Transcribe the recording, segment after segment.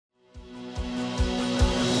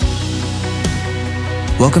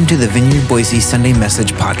Welcome to the Vineyard Boise Sunday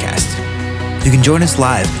Message Podcast. You can join us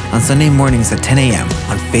live on Sunday mornings at 10 a.m.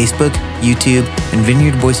 on Facebook, YouTube, and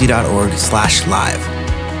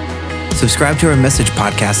vineyardboise.org/live. Subscribe to our message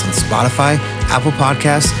podcast on Spotify, Apple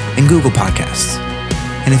Podcasts, and Google Podcasts.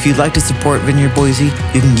 And if you'd like to support Vineyard Boise,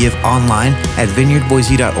 you can give online at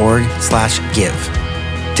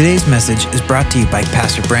vineyardboise.org/give. Today's message is brought to you by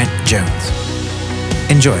Pastor Brent Jones.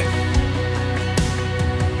 Enjoy.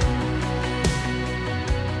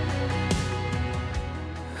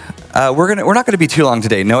 We're not going to be too long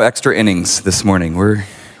today. No extra innings this morning. We're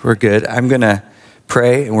good. I'm going to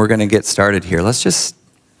pray and we're going to get started here. Let's just,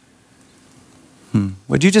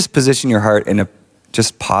 would you just position your heart and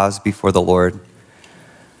just pause before the Lord?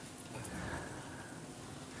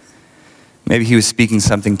 Maybe he was speaking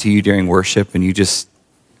something to you during worship and you just,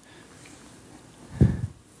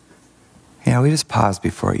 we just pause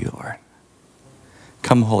before you, Lord.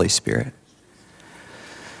 Come, Holy Spirit.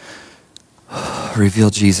 Reveal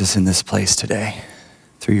Jesus in this place today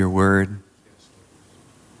through your word.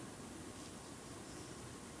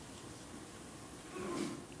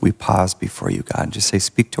 We pause before you, God, and just say,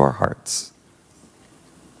 speak to our hearts.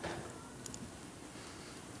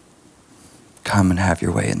 Come and have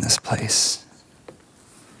your way in this place.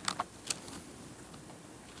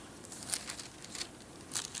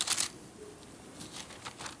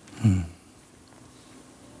 In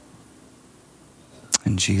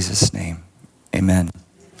Jesus' name. Amen.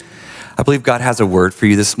 I believe God has a word for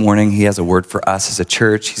you this morning. He has a word for us as a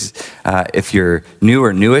church. If you're new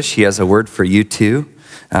or newish, he has a word for you too.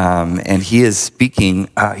 And he is speaking,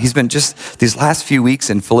 he's been just these last few weeks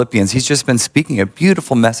in Philippians, he's just been speaking a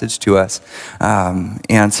beautiful message to us.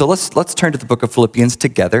 And so let's turn to the book of Philippians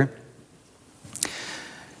together.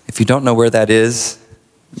 If you don't know where that is,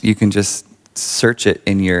 you can just search it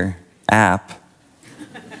in your app.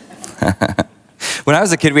 When I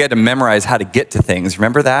was a kid, we had to memorize how to get to things.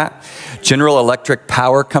 Remember that? General Electric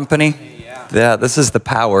Power Company? Yeah, this is the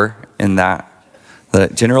power in that. The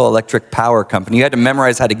General Electric Power Company. You had to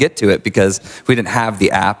memorize how to get to it because we didn't have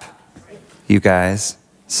the app, you guys.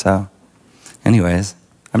 So, anyways,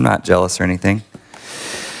 I'm not jealous or anything.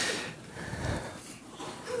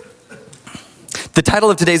 The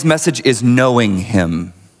title of today's message is Knowing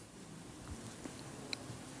Him.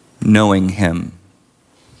 Knowing Him.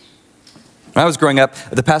 When I was growing up,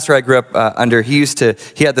 the pastor I grew up under, he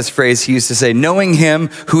had this phrase, he used to say, knowing him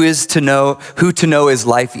who to know is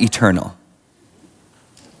life eternal.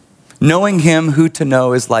 Knowing him who to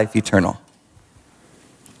know is life eternal.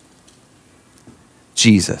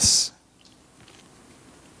 Jesus.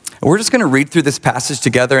 We're just going to read through this passage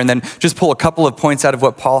together and then just pull a couple of points out of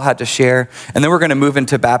what Paul had to share. And then we're going to move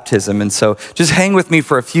into baptism. And so just hang with me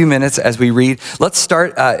for a few minutes as we read. Let's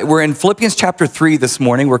start. We're in Philippians chapter 3 this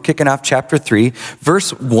morning. We're kicking off chapter 3,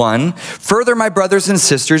 verse 1. Further, my brothers and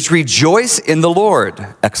sisters, rejoice in the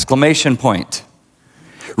Lord! Exclamation point.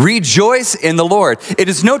 Rejoice in the Lord. It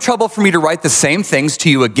is no trouble for me to write the same things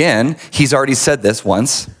to you again. He's already said this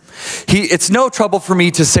once. It's no trouble for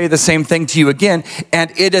me to say the same thing to you again,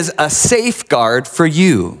 and it is a safeguard for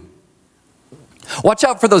you. Watch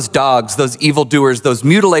out for those dogs, those evildoers, those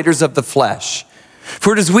mutilators of the flesh.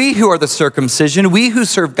 For it is we who are the circumcision, we who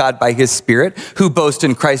serve God by his Spirit, who boast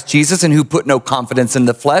in Christ Jesus and who put no confidence in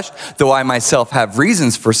the flesh, though I myself have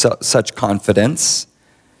reasons for such confidence.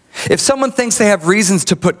 If someone thinks they have reasons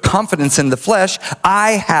to put confidence in the flesh,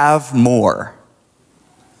 I have more.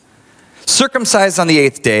 Circumcised on the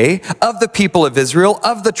 8th day, of the people of Israel,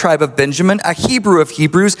 of the tribe of Benjamin, a Hebrew of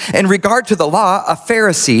Hebrews, in regard to the law, a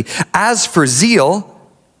Pharisee. As for zeal,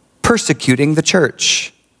 persecuting the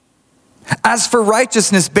church. As for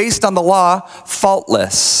righteousness based on the law,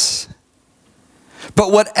 faultless.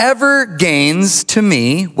 But whatever gains to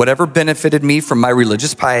me, whatever benefited me from my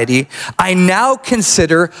religious piety, I now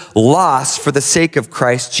consider loss for the sake of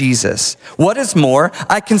Christ Jesus. What is more,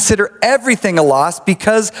 I consider everything a loss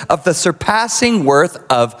because of the surpassing worth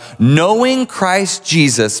of knowing Christ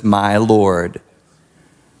Jesus, my Lord,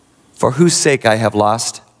 for whose sake I have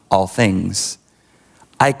lost all things.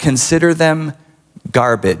 I consider them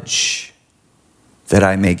garbage that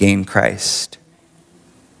I may gain Christ.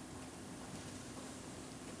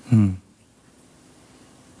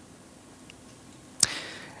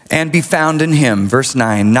 And be found in him, verse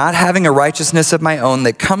 9, not having a righteousness of my own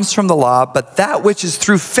that comes from the law, but that which is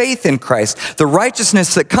through faith in Christ, the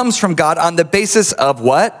righteousness that comes from God on the basis of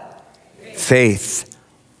what? Faith.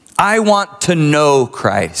 I want to know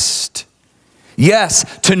Christ.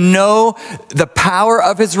 Yes, to know the power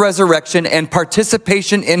of his resurrection and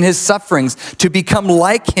participation in his sufferings, to become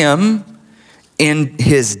like him in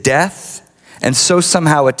his death, and so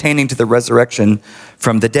somehow attaining to the resurrection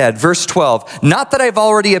from the dead. Verse 12, not that I've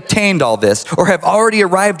already obtained all this or have already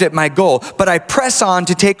arrived at my goal, but I press on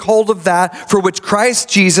to take hold of that for which Christ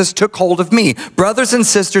Jesus took hold of me. Brothers and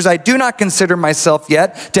sisters, I do not consider myself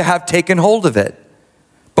yet to have taken hold of it.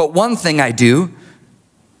 But one thing I do,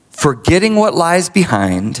 forgetting what lies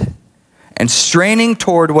behind and straining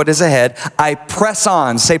toward what is ahead, I press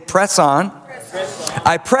on. Say, press on.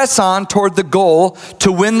 I press on toward the goal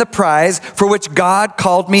to win the prize for which God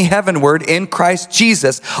called me heavenward in Christ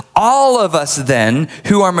Jesus. All of us then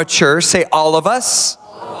who are mature, say all of us.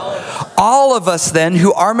 All of us then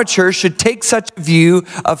who are mature should take such a view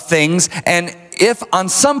of things. And if on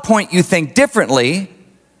some point you think differently,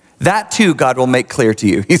 that too God will make clear to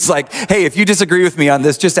you. He's like, hey, if you disagree with me on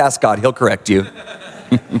this, just ask God. He'll correct you.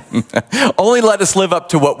 Only let us live up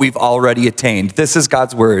to what we've already attained. This is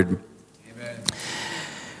God's word.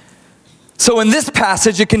 So in this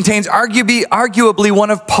passage, it contains arguably one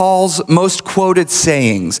of Paul's most quoted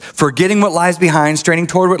sayings. Forgetting what lies behind, straining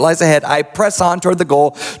toward what lies ahead, I press on toward the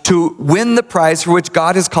goal to win the prize for which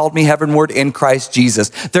God has called me heavenward in Christ Jesus.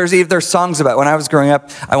 There's songs about it. When I was growing up,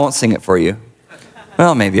 I won't sing it for you.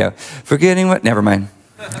 Well, maybe. Forgetting what, never mind.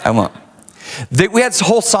 I won't. We had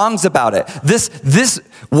whole songs about it.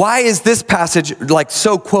 Why is this passage like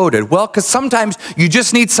so quoted? Well, because sometimes you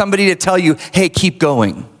just need somebody to tell you, hey, keep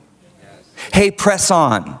going. Hey, press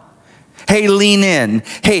on. Hey, lean in.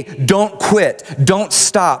 Hey, don't quit. Don't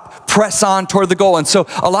stop. Press on toward the goal. And so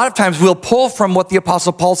a lot of times we'll pull from what the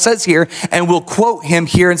Apostle Paul says here and we'll quote him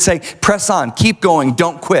here and say, press on, keep going,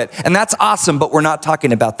 don't quit. And that's awesome, but we're not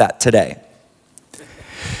talking about that today.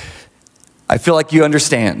 I feel like you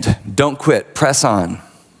understand. Don't quit. Press on.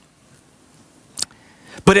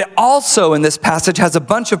 But it also, in this passage, has a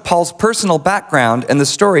bunch of Paul's personal background and the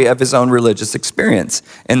story of his own religious experience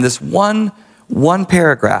in this one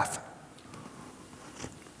paragraph,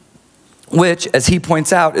 which, as he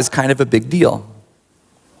points out, is kind of a big deal.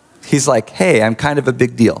 He's like, hey, I'm kind of a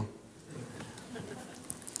big deal.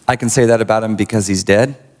 I can say that about him because he's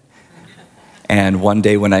dead. And one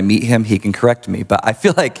day when I meet him, he can correct me. But I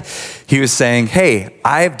feel like he was saying, hey,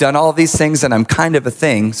 I've done all these things and I'm kind of a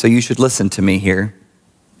thing, so you should listen to me here.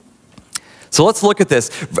 So let's look at this.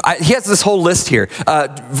 He has this whole list here.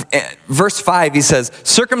 Verse 5, he says,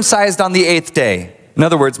 circumcised on the 8th day. In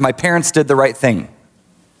other words, my parents did the right thing.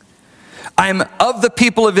 I'm of the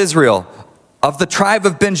people of Israel, of the tribe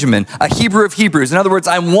of Benjamin, a Hebrew of Hebrews. In other words,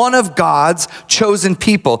 I'm one of God's chosen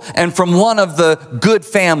people and from one of the good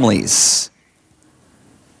families.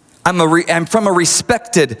 I'm from a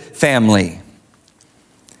respected family.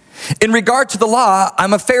 In regard to the law,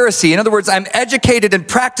 I'm a Pharisee. In other words, I'm educated and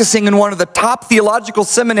practicing in one of the top theological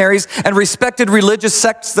seminaries and respected religious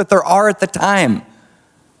sects that there are at the time.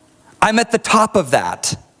 I'm at the top of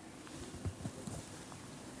that.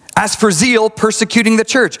 As for zeal, persecuting the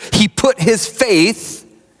church. He put his faith,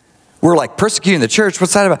 we're like, persecuting the church?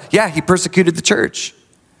 What's that about? Yeah, he persecuted the church.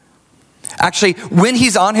 Actually, when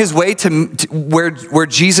he's on his way to where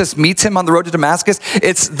Jesus meets him on the road to Damascus,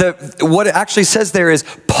 what it actually says there is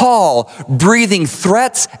Paul breathing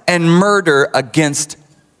threats and murder against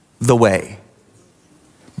the way.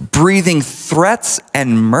 Breathing threats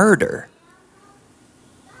and murder.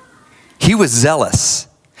 He was zealous.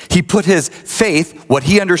 He put his faith, what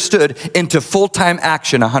he understood, into full-time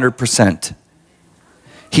action 100%.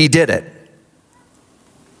 He did it.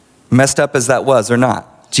 Messed up as that was or not.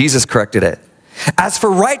 Jesus corrected it. As for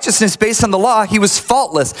righteousness based on the law, he was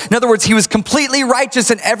faultless. In other words, he was completely righteous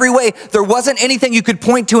in every way. There wasn't anything you could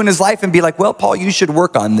point to in his life and be like, well, Paul, you should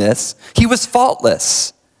work on this. He was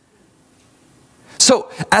faultless. So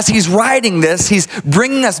as he's writing this, he's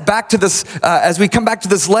bringing us back to this, as we come back to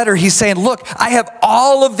this letter, he's saying, look, I have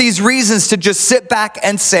all of these reasons to just sit back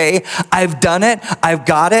and say, I've done it, I've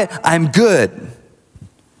got it, I'm good.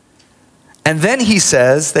 And then he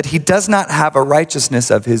says that he does not have a righteousness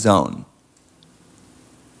of his own.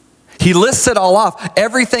 He lists it all off,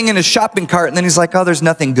 everything in his shopping cart, and then he's like, oh, there's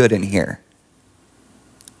nothing good in here.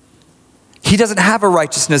 He doesn't have a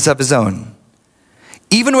righteousness of his own.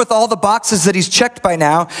 Even with all the boxes that he's checked by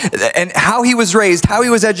now, and how he was raised, how he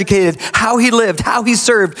was educated, how he lived, how he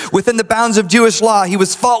served within the bounds of Jewish law, he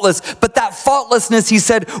was faultless. But that faultlessness, he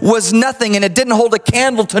said, was nothing, and it didn't hold a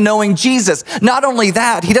candle to knowing Jesus. Not only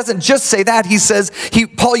that, he doesn't just say that. He says,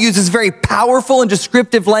 Paul uses very powerful and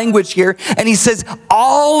descriptive language here, and he says,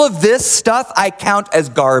 all of this stuff I count as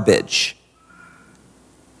garbage.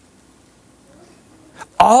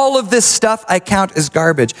 All of this stuff I count as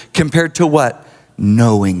garbage compared to what?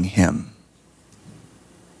 Knowing him.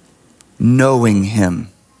 Knowing him.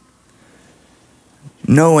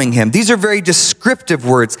 Knowing him. These are very descriptive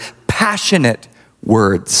words, passionate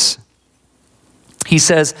words. He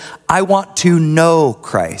says, I want to know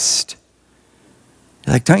Christ.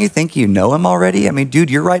 You're like, don't you think you know him already? I mean, dude,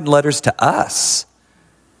 you're writing letters to us.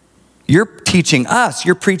 You're teaching us.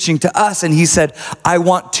 You're preaching to us. And he said, I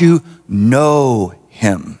want to know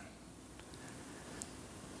him.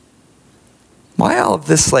 Why all of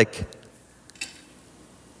this, like,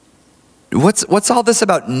 what's all this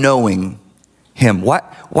about knowing him?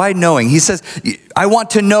 Why knowing? He says, I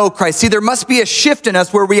want to know Christ. See, there must be a shift in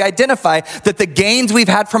us where we identify that the gains we've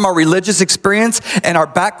had from our religious experience and our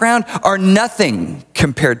background are nothing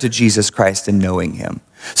compared to Jesus Christ and knowing him.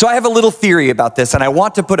 So I have a little theory about this, and I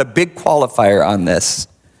want to put a big qualifier on this.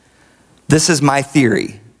 This is my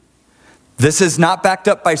theory. This is not backed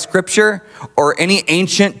up by scripture or any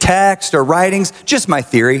ancient text or writings, just my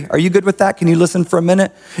theory. Are you good with that? Can you listen for a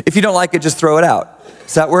minute? If you don't like it, just throw it out.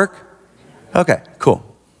 Does that work? Okay, cool.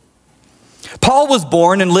 Paul was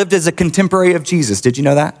born and lived as a contemporary of Jesus. Did you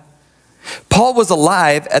know that? Paul was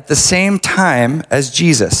alive at the same time as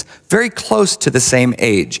Jesus, very close to the same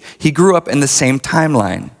age. He grew up in the same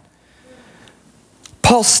timeline.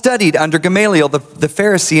 Paul studied under Gamaliel, the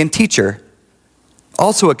Pharisee and teacher,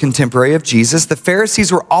 also a contemporary of Jesus. The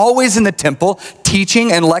Pharisees were always in the temple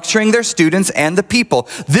teaching and lecturing their students and the people.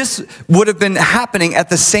 This would have been happening at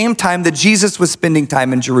the same time that Jesus was spending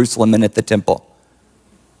time in Jerusalem and at the temple.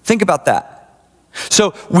 Think about that.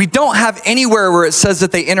 So we don't have anywhere where it says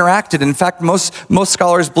that they interacted. In fact, most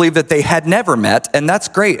scholars believe that they had never met, and that's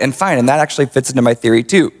great and fine, and that actually fits into my theory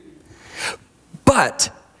too. But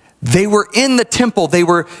they were in the temple. They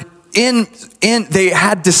were they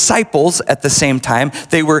had disciples at the same time.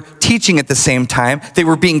 They were teaching at the same time. They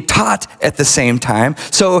were being taught at the same time.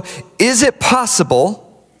 So is it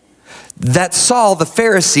possible that Saul, the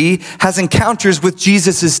Pharisee, has encounters with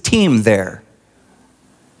Jesus' team there?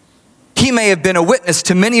 He may have been a witness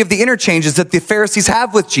to many of the interchanges that the Pharisees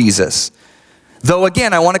have with Jesus. Though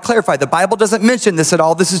again, I want to clarify, the Bible doesn't mention this at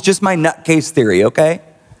all. This is just my nutcase theory, okay?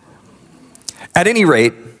 At any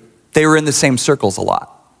rate, they were in the same circles a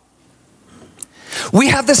lot. We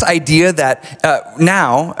have this idea that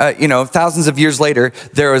now, thousands of years later,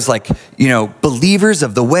 there was believers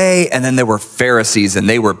of the way, and then there were Pharisees, and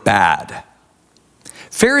they were bad.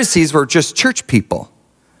 Pharisees were just church people,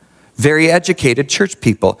 very educated church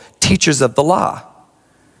people, teachers of the law.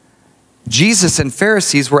 Jesus and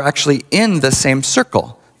Pharisees were actually in the same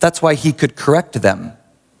circle. That's why he could correct them.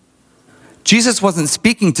 Jesus wasn't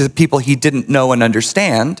speaking to people he didn't know and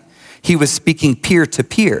understand. He was speaking peer to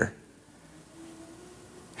peer.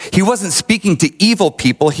 He wasn't speaking to evil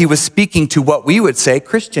people. He was speaking to what we would say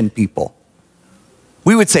Christian people.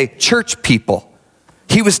 We would say church people.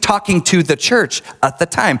 He was talking to the church at the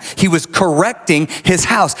time. He was correcting his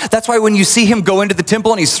house. That's why when you see him go into the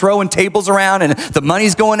temple and he's throwing tables around and the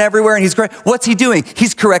money's going everywhere and what's he doing?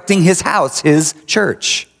 He's correcting his house, his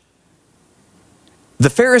church. The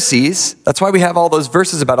Pharisees, that's why we have all those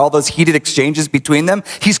verses about all those heated exchanges between them.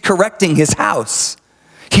 He's correcting his house.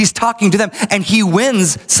 He's talking to them, and he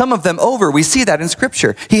wins some of them over. We see that in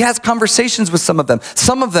Scripture. He has conversations with some of them.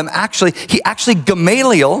 Some of them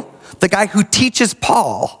Gamaliel, the guy who teaches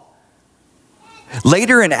Paul.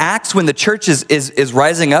 Later in Acts, when the church is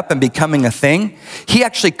rising up and becoming a thing, he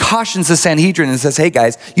actually cautions the Sanhedrin and says, hey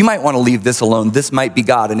guys, you might want to leave this alone. This might be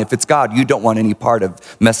God, and if it's God, you don't want any part of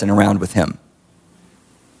messing around with him.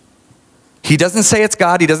 He doesn't say it's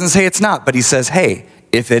God, he doesn't say it's not, but he says, hey,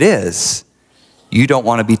 if it is, you don't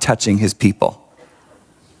want to be touching his people.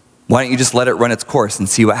 Why don't you just let it run its course and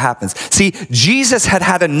see what happens? See, Jesus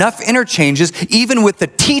had enough interchanges, even with the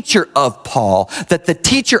teacher of Paul, that the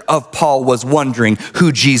teacher of Paul was wondering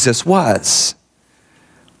who Jesus was.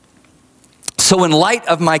 So in light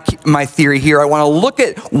of my theory here, I want to look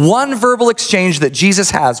at one verbal exchange that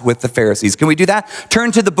Jesus has with the Pharisees. Can we do that?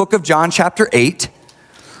 Turn to the book of John chapter 8.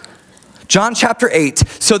 John chapter 8.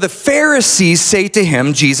 So the Pharisees say to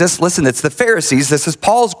him, Jesus, listen, it's the Pharisees. This is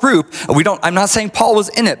Paul's group. I'm not saying Paul was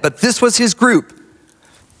in it, but this was his group.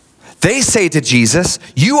 They say to Jesus,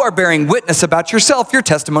 you are bearing witness about yourself. Your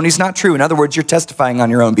testimony is not true. In other words, you're testifying on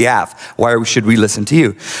your own behalf. Why should we listen to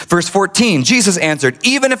you? Verse 14, Jesus answered,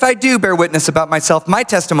 even if I do bear witness about myself, my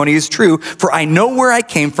testimony is true, for I know where I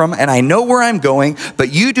came from and I know where I'm going,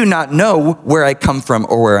 but you do not know where I come from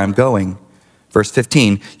or where I'm going. Verse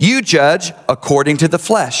 15, you judge according to the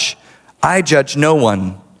flesh. I judge no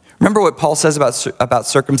one. Remember what Paul says about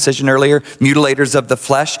circumcision earlier? Mutilators of the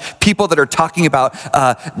flesh. People that are talking about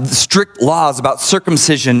strict laws about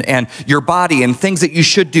circumcision and your body and things that you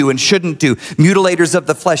should do and shouldn't do. Mutilators of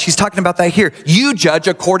the flesh. He's talking about that here. You judge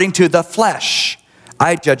according to the flesh.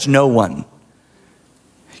 I judge no one.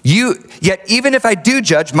 Yet even if I do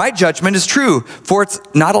judge, my judgment is true, for it's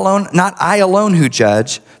not I alone who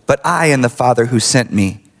judge, but I and the Father who sent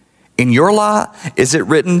me. In your law it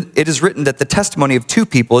is written that the testimony of two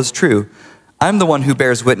people is true. I'm the one who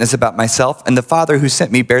bears witness about myself, and the Father who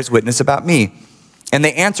sent me bears witness about me. And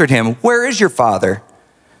they answered him, where is your Father?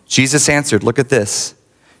 Jesus answered, look at this.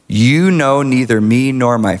 You know neither me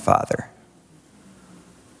nor my Father.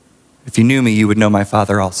 If you knew me, you would know my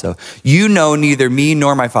Father also. You know neither me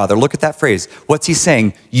nor my Father. Look at that phrase. What's he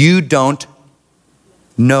saying? You don't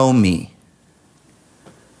know me.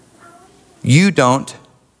 You don't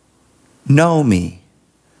know me.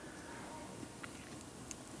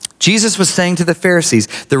 Jesus was saying to the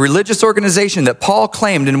Pharisees, the religious organization that Paul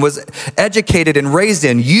claimed and was educated and raised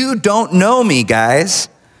in, you don't know me, guys.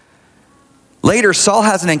 Later, Saul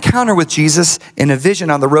has an encounter with Jesus in a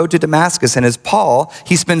vision on the road to Damascus. And as Paul,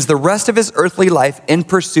 he spends the rest of his earthly life in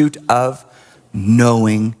pursuit of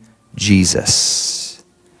knowing Jesus.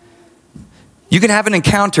 You can have an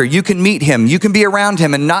encounter, you can meet him, you can be around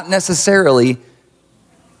him and not necessarily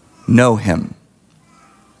know him.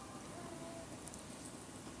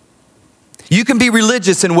 You can be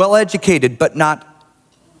religious and well-educated, but not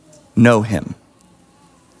know him.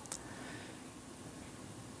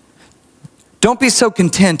 Don't be so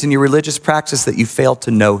content in your religious practice that you fail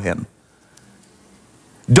to know him.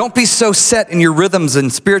 Don't be so set in your rhythms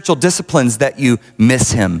and spiritual disciplines that you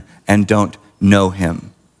miss him and don't know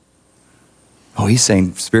him. Oh, he's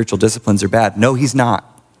saying spiritual disciplines are bad. No, he's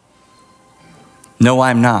not. No,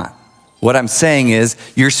 I'm not. What I'm saying is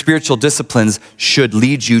your spiritual disciplines should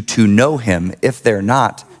lead you to know him. If they're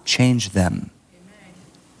not, change them.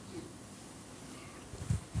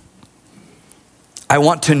 I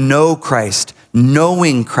want to know Christ,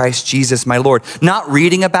 knowing Christ Jesus, my Lord. Not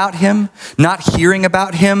reading about him, not hearing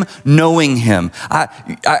about him, knowing him.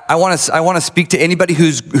 I want to speak to anybody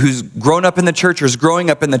who's grown up in the church or is growing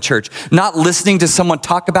up in the church. Not listening to someone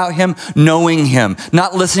talk about him, knowing him.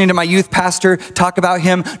 Not listening to my youth pastor talk about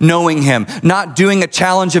him, knowing him. Not doing a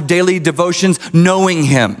challenge of daily devotions, knowing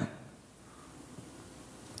him.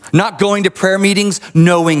 Not going to prayer meetings,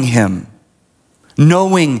 knowing him.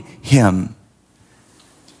 Knowing him.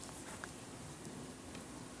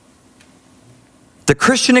 The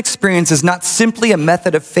Christian experience is not simply a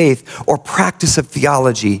method of faith or practice of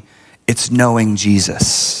theology. It's knowing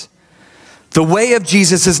Jesus. The way of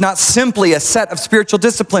Jesus is not simply a set of spiritual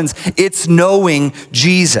disciplines. It's knowing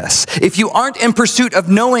Jesus. If you aren't in pursuit of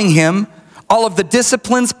knowing him, all of the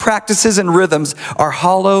disciplines, practices, and rhythms are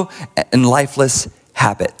hollow and lifeless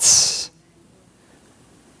habits.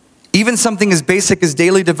 Even something as basic as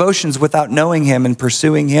daily devotions without knowing him and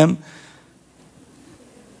pursuing him,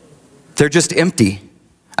 they're just empty.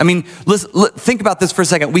 I mean, think about this for a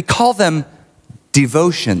second. We call them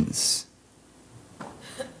devotions.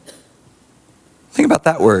 Think about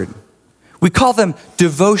that word. We call them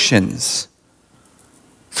devotions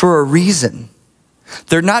for a reason.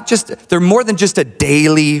 They're more than just a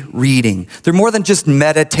daily reading. They're more than just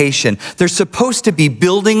meditation. They're supposed to be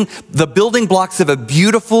the building blocks of a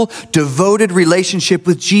beautiful, devoted relationship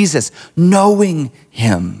with Jesus, knowing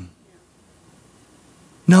him.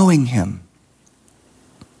 Knowing him.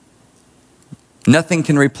 Nothing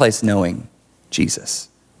can replace knowing Jesus.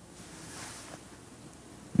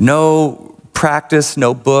 No practice,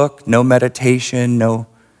 no book, no meditation, no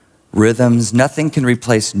rhythms. Nothing can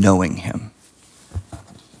replace knowing him.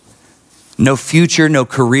 No future, no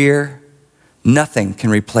career. Nothing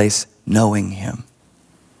can replace knowing him.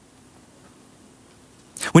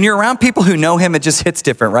 When you're around people who know him, it just hits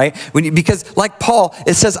different, right? Because like Paul,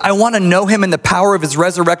 it says, I want to know him in the power of his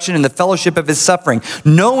resurrection and the fellowship of his suffering.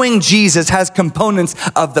 Knowing Jesus has components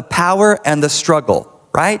of the power and the struggle,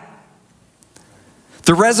 right?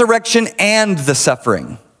 The resurrection and the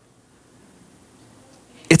suffering.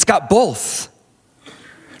 It's got both.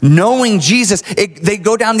 Knowing Jesus, they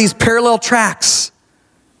go down these parallel tracks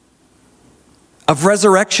of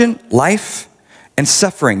resurrection, life, and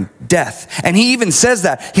suffering, death. And he even says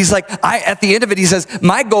that. He's like, at the end of it, he says,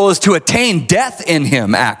 my goal is to attain death in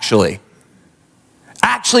him, actually.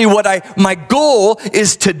 Actually, my goal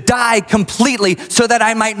is to die completely so that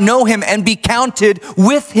I might know him and be counted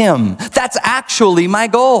with him. That's actually my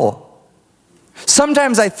goal.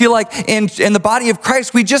 Sometimes I feel like in the body of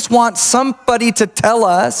Christ, we just want somebody to tell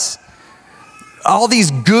us all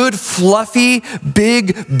these good, fluffy,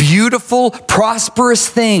 big, beautiful, prosperous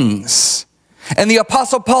things. And the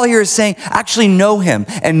Apostle Paul here is saying, actually know him.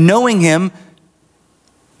 And knowing him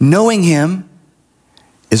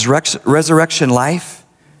is resurrection life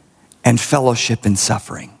and fellowship in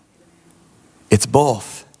suffering. It's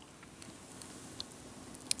both.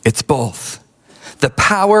 It's both. the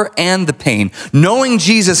power and the pain. Knowing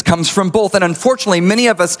Jesus comes from both. And unfortunately, many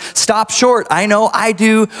of us stop short. I know I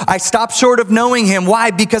do. I stop short of knowing him.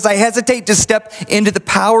 Why? Because I hesitate to step into the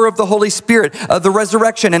power of the Holy Spirit, of the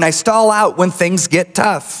resurrection, and I stall out when things get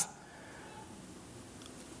tough.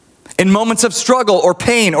 In moments of struggle or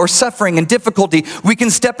pain or suffering and difficulty, we can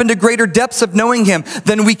step into greater depths of knowing him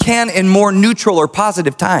than we can in more neutral or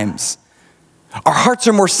positive times. Our hearts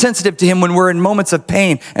are more sensitive to him when we're in moments of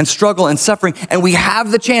pain and struggle and suffering. And we have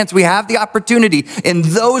the chance, we have the opportunity in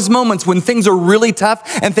those moments when things are really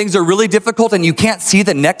tough and things are really difficult and you can't see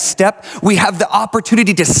the next step. We have the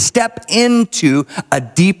opportunity to step into a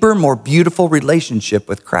deeper, more beautiful relationship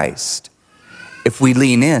with Christ if we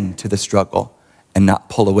lean into the struggle and not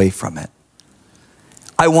pull away from it.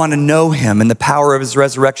 I want to know him and the power of his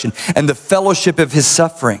resurrection and the fellowship of his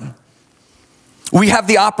suffering. We have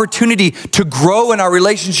the opportunity to grow in our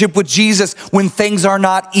relationship with Jesus when things are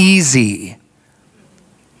not easy.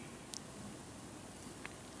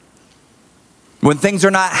 When things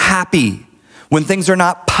are not happy. When things are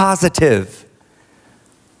not positive.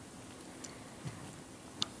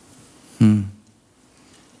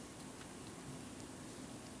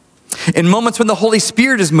 In moments when the Holy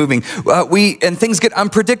Spirit is moving, and things get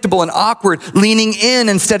unpredictable and awkward, leaning in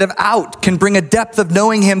instead of out can bring a depth of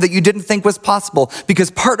knowing him that you didn't think was possible,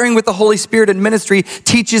 because partnering with the Holy Spirit in ministry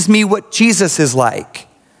teaches me what Jesus is like.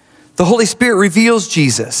 The Holy Spirit reveals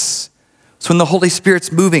Jesus. So when the Holy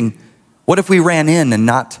Spirit's moving, what if we ran in and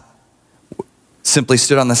not simply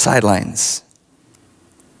stood on the sidelines?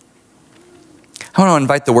 I want to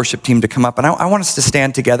invite the worship team to come up, and I want us to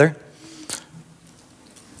stand together.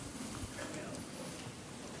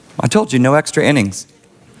 I told you, no extra innings.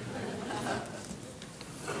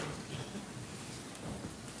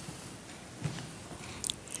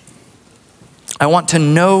 I want to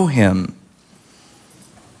know him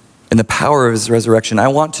in the power of his resurrection. I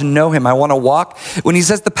want to know him. I want to walk. When he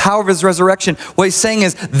says the power of his resurrection, what he's saying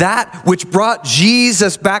is that which brought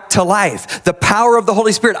Jesus back to life, the power of the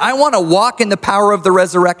Holy Spirit. I want to walk in the power of the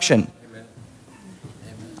resurrection.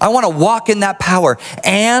 I want to walk in that power,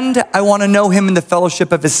 and I want to know him in the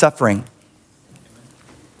fellowship of his suffering.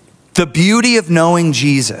 The beauty of knowing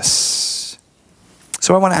Jesus.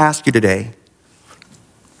 So I want to ask you today,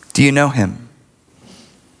 do you know him?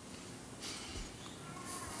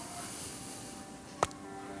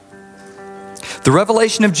 The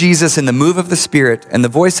revelation of Jesus and the move of the Spirit and the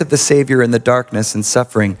voice of the Savior in the darkness and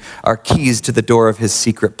suffering are keys to the door of his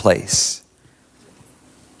secret place.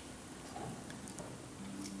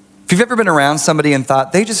 If you've ever been around somebody and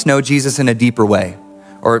thought they just know Jesus in a deeper way,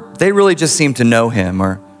 or they really just seem to know him,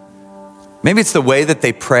 or maybe it's the way that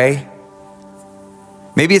they pray,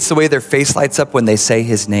 maybe it's the way their face lights up when they say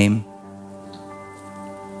his name,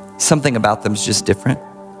 something about them is just different.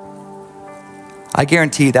 I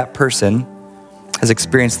guarantee that person has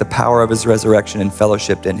experienced the power of his resurrection and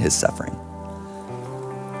fellowshiped in his suffering.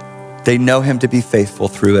 They know him to be faithful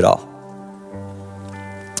through it all.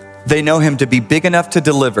 They know him to be big enough to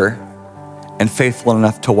deliver and faithful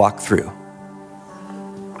enough to walk through.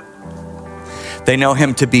 They know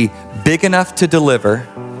him to be big enough to deliver.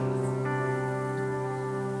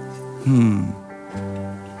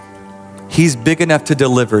 He's big enough to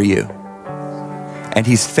deliver you, and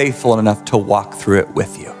he's faithful enough to walk through it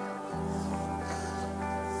with you.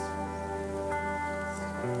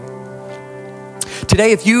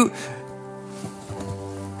 Today, if you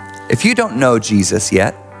don't know Jesus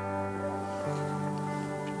yet,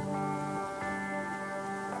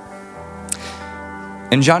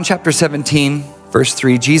 in John chapter 17, verse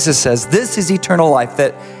 3, Jesus says, "This is eternal life,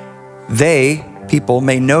 that they, people,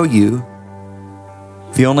 may know you,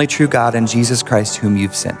 the only true God, and Jesus Christ whom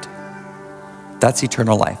you've sent." That's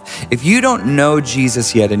eternal life. If you don't know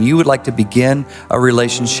Jesus yet and you would like to begin a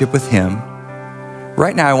relationship with him,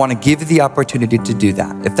 right now I want to give you the opportunity to do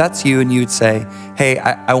that. If that's you and you would say, hey,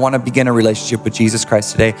 I want to begin a relationship with Jesus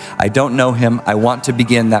Christ today. I don't know him. I want to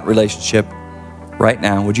begin that relationship right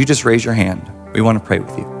now. Would you just raise your hand? We want to pray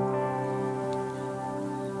with you.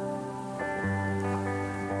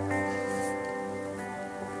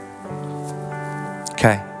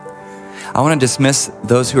 Okay. I want to dismiss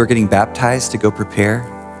those who are getting baptized to go prepare.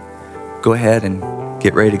 Go ahead and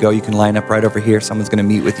get ready to go. You can line up right over here. Someone's going to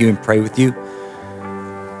meet with you and pray with you.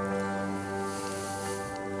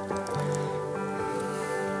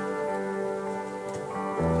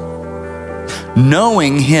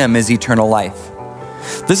 Knowing him is eternal life.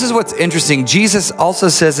 This is what's interesting. Jesus also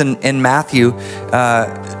says in Matthew,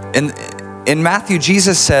 in Matthew,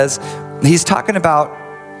 Jesus says, he's talking about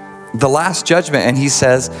the last judgment, and he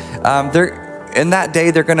says, in that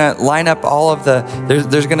day, they're going to line up all of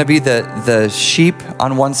there's going to be the sheep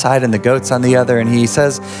on one side and the goats on the other. And he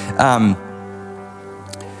says,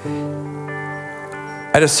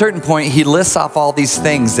 at a certain point, he lists off all these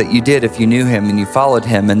things that you did if you knew him and you followed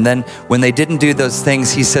him. And then when they didn't do those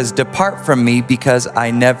things, he says, depart from me because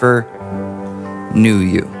I never knew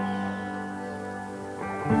you.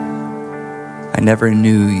 I never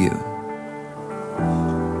knew you.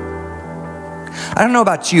 I don't know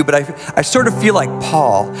about you, but I sort of feel like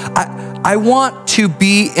Paul. I want to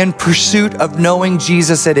be in pursuit of knowing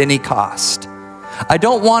Jesus at any cost. I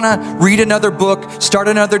don't want to read another book, start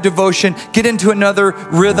another devotion, get into another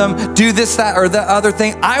rhythm, do this, that, or the other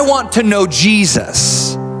thing. I want to know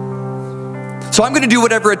Jesus. So I'm going to do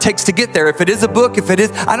whatever it takes to get there. If it is a book, if it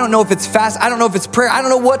is, I don't know if it's fast, I don't know if it's prayer, I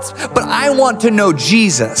don't know but I want to know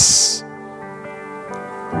Jesus.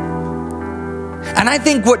 And I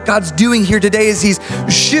think what God's doing here today is he's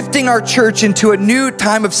shifting our church into a new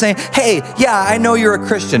time of saying, hey, yeah, I know you're a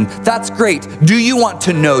Christian. That's great. Do you want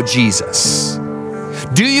to know Jesus?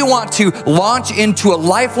 Do you want to launch into a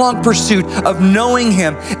lifelong pursuit of knowing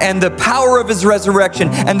him and the power of his resurrection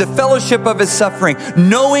and the fellowship of his suffering,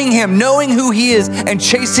 knowing him, knowing who he is, and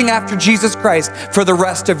chasing after Jesus Christ for the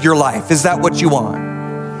rest of your life? Is that what you want?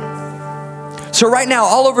 So right now,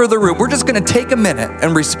 all over the room, we're just going to take a minute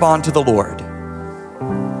and respond to the Lord.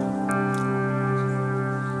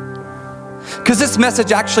 Because this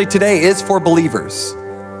message actually today is for believers.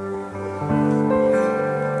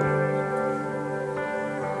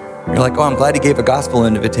 You're like, oh, I'm glad he gave a gospel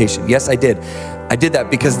invitation. Yes, I did. I did that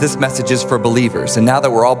because this message is for believers. And now that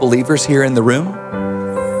we're all believers here in the room,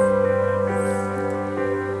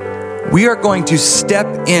 we are going to step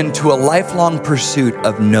into a lifelong pursuit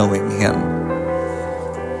of knowing him.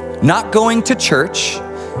 Not going to church,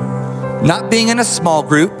 not being in a small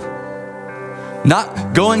group,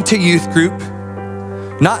 not going to youth group,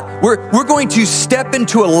 we're going to step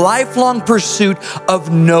into a lifelong pursuit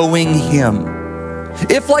of knowing him.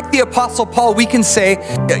 If, like the Apostle Paul, we can say,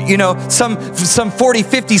 some 40,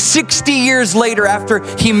 50, 60 years later after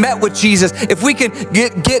he met with Jesus, if we can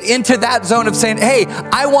get into that zone of saying, hey,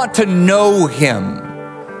 I want to know him.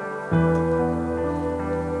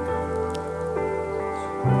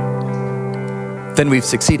 Then we've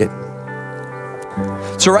succeeded.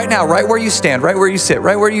 So right now, right where you stand, right where you sit,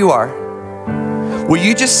 right where you are, will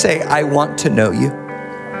you just say, I want to know you?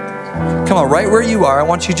 Come on, right where you are, I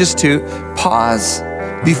want you just to pause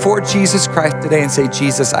before Jesus Christ today and say,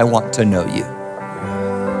 Jesus, I want to know you.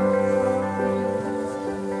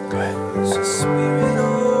 Go ahead. Your spirit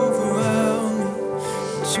overwhelm me.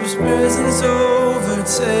 Your presence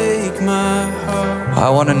overtake my heart. I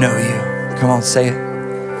want to know you. Come on, say it.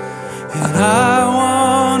 And I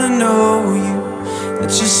want to know you.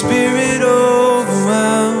 Let your spirit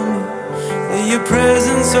overwhelm me. Let your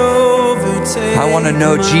presence overtake. I want to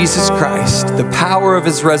know Jesus Christ, the power of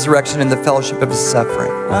his resurrection and the fellowship of his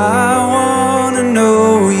suffering. I want to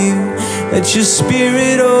know you. Let your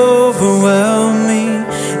spirit overwhelm me.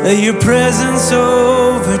 Let your presence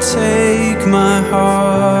overtake my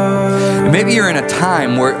heart. Maybe you're in a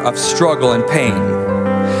time of struggle and pain.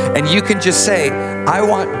 And you can just say, I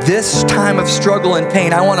want this time of struggle and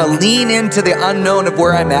pain. I want to lean into the unknown of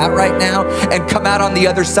where I'm at right now and come out on the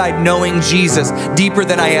other side knowing Jesus deeper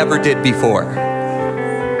than I ever did before.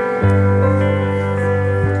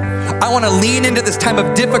 I want to lean into this time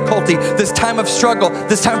of difficulty, this time of struggle,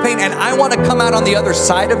 this time of pain, and I want to come out on the other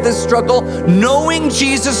side of this struggle knowing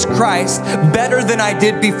Jesus Christ better than I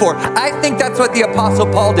did before. I think that's what the Apostle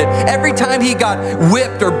Paul did. Every time he got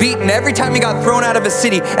whipped or beaten, every time he got thrown out of a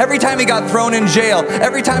city, every time he got thrown in jail,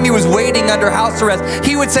 every time he was waiting under house arrest,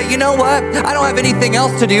 he would say, you know what? I don't have anything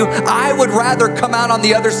else to do. I would rather come out on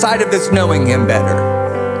the other side of this knowing him better.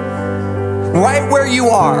 Right where you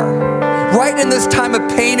are. Right in this time of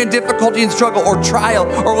pain and difficulty and struggle or trial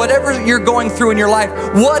or whatever you're going through in your life,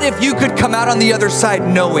 what if you could come out on the other side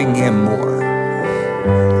knowing him more?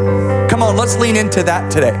 Come on, let's lean into that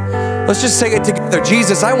today. Let's just say it together.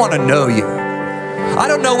 Jesus, I want to know you. I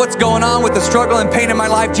don't know what's going on with the struggle and pain in my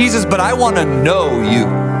life, Jesus, but I want to know you.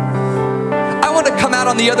 I want to come out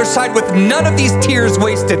on the other side with none of these tears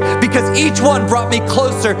wasted because each one brought me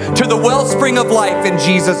closer to the wellspring of life in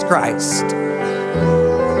Jesus Christ.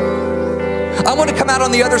 I want to come out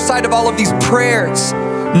on the other side of all of these prayers,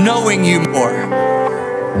 knowing you more.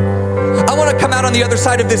 I want to come out on the other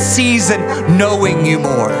side of this season, knowing you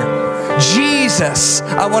more. Jesus,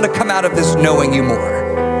 I want to come out of this knowing you more.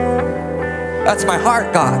 That's my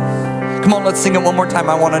heart, God. Come on, let's sing it one more time.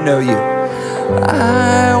 I want to know you.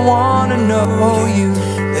 I want to know you.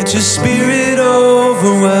 Let your spirit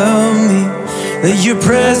overwhelm me. Let your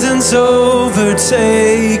presence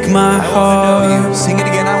overtake my heart. Sing it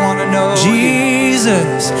again. I want to know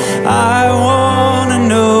Jesus, I want to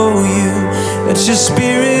know you. Let your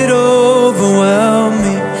spirit overwhelm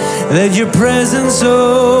me. Let your presence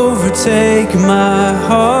overtake my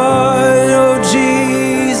heart. Oh,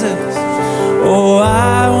 Jesus, oh,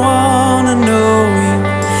 I want to know you.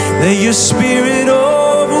 Let your spirit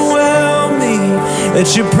overwhelm me.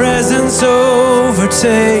 Let your presence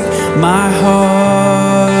overtake my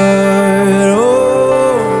heart.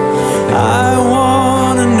 Oh, I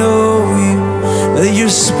want to know you. Let your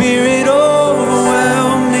spirit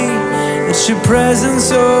overwhelm me. Let your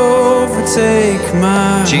presence overtake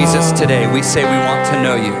my heart. Jesus, today we say we want to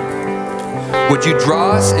know you. Would you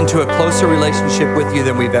draw us into a closer relationship with you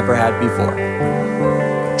than we've ever had before?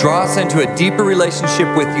 Draw us into a deeper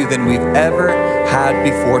relationship with you than we've ever had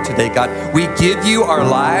before today, God. We give you our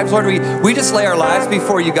lives. Lord, we just lay our lives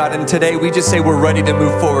before you, God, and today we just say we're ready to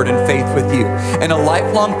move forward in faith with you. In a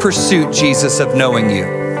lifelong pursuit, Jesus, of knowing you.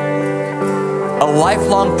 A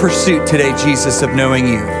lifelong pursuit today, Jesus, of knowing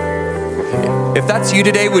you. If that's you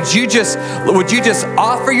today, would you just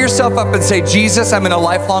offer yourself up and say, Jesus, I'm in a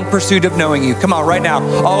lifelong pursuit of knowing you. Come on, right now,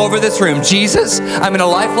 all over this room. Jesus, I'm in a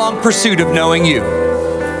lifelong pursuit of knowing you.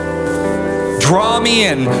 Draw me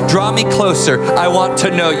in, draw me closer. I want to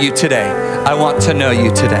know you today. I want to know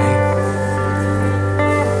you today.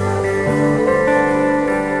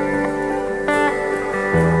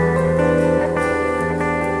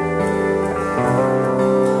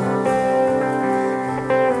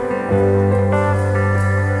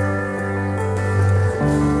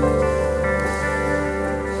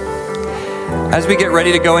 As we get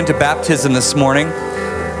ready to go into baptism this morning,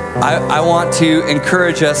 I want to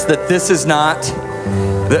encourage us that this is not,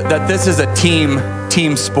 that this is a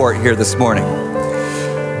team sport here this morning.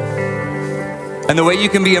 And the way you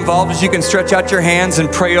can be involved is you can stretch out your hands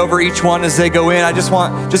and pray over each one as they go in. I just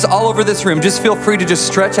want, just all over this room, just feel free to just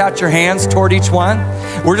stretch out your hands toward each one.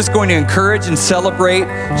 We're just going to encourage and celebrate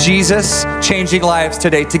Jesus changing lives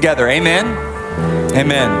today together. Amen?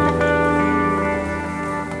 Amen.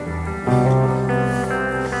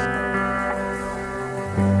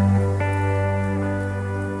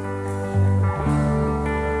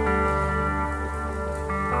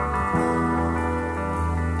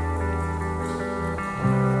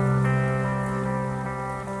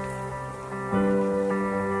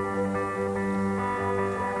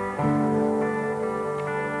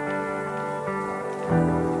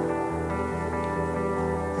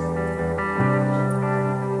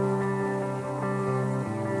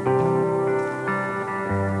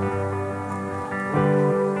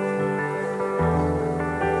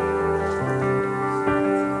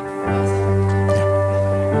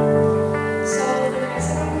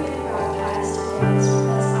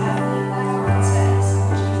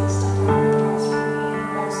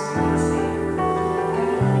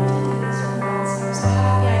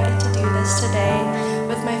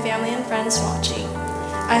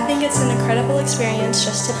 I think it's an incredible experience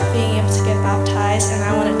just to being able to get baptized, and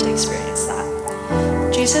I wanted to experience that.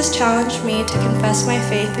 Jesus challenged me to confess my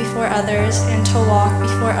faith before others and to walk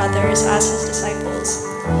before others as his disciples.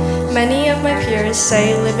 Many of my peers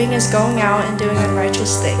say living is going out and doing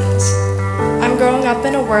unrighteous things. I'm growing up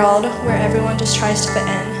in a world where everyone just tries to fit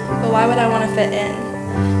in, but why would I want to fit in?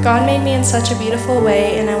 God made me in such a beautiful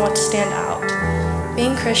way, and I want to stand out.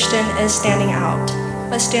 Being Christian is standing out,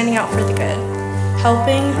 but standing out for the good.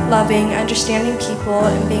 Helping, loving, understanding people,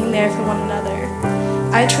 and being there for one another.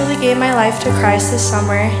 I truly gave my life to Christ this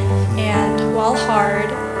summer, and while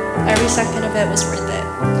hard, every second of it was worth it.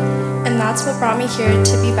 And that's what brought me here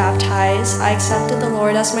to be baptized. I accepted the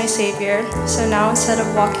Lord as my Savior, so now instead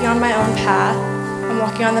of walking on my own path, I'm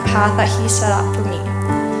walking on the path that He set up for me.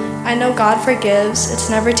 I know God forgives. It's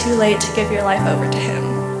never too late to give your life over to Him.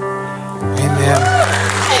 Amen.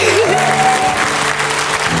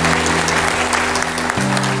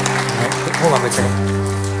 Hold on a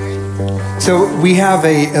second. So we have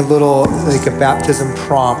a little, like a baptism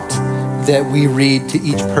prompt that we read to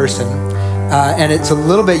each person. And it's a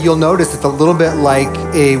little bit, you'll notice it's a little bit like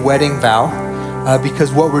a wedding vow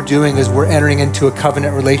because what we're doing is we're entering into a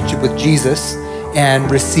covenant relationship with Jesus and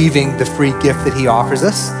receiving the free gift that He offers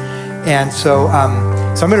us. And so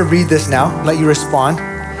I'm going to read this now, let you respond.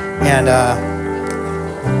 And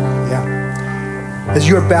as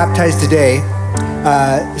you are baptized today,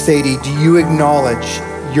 Sadie, do you acknowledge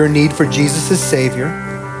your need for Jesus as Savior?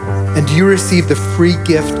 And do you receive the free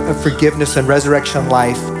gift of forgiveness and resurrection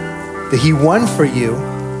life that He won for you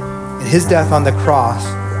in His death on the cross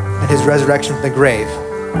and His resurrection from the grave?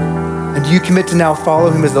 And do you commit to now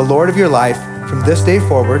follow Him as the Lord of your life from this day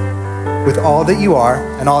forward with all that you are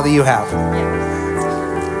and all that you have.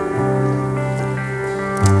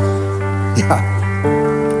 Yeah.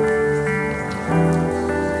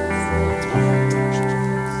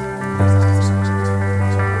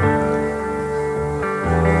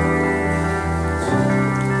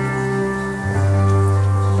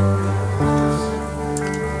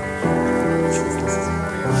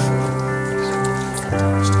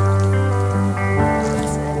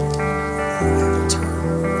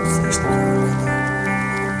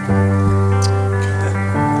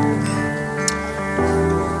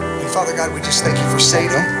 Father God, we just thank you for Sadie.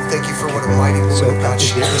 Thank you for what a mighty woman of God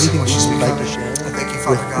she is and what she's become. I thank you,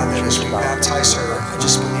 Father God, that as we baptize her, I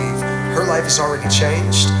just believe her life is already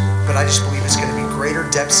changed, but I just believe it's going to be greater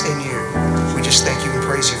depths in you. We just thank you and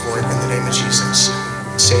praise you for it in the name of Jesus.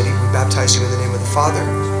 Sadie, we baptize you in the name of the Father,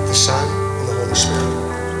 the Son, and the Holy Spirit.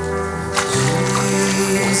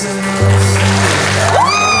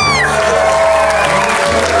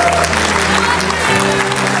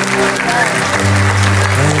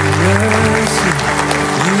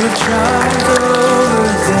 You have triumphed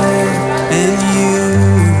over death, and you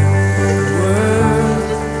were.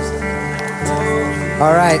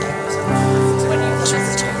 All right.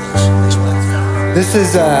 This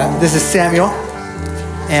is Samuel,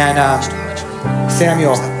 and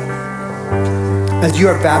Samuel, as you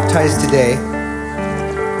are baptized today,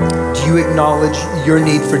 do you acknowledge your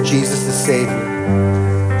need for Jesus as Savior?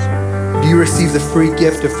 Do you receive the free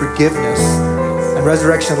gift of forgiveness and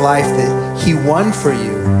resurrection life that He won for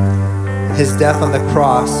you in His death on the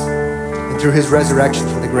cross and through His resurrection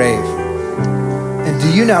from the grave? And do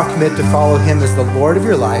you now commit to follow Him as the Lord of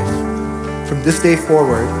your life from this day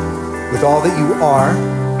forward with all that you are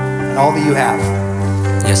and all that you have?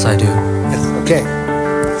 Yes, I do. Yes. Okay.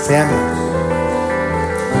 Samuel.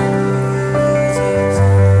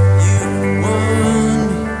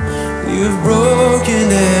 You've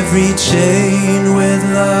broken every chain with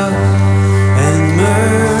love and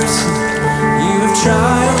mercy. You have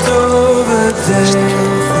triumphed over death,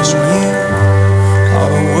 and you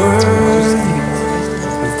are worthy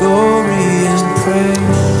of glory and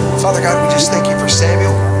praise. Father God, we just thank you for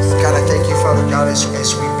Samuel. God, I thank you, Father God, as we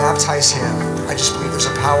baptize him, I just believe there's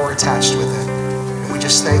a power attached with it. And we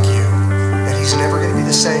just thank you that he's never going to be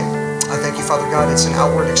the same. I thank you, Father God, it's an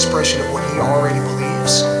outward expression of what he already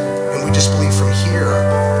believes. And we just believe from here,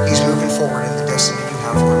 he's moving forward in the destiny you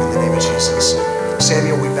have for him in the name of Jesus.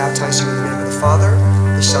 Samuel, we baptize you in the name of the Father,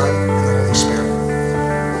 the Son, and the Holy Spirit.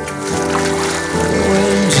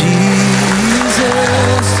 When Jesus,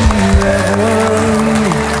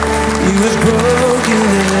 you have broken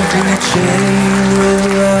every chain with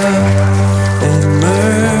love and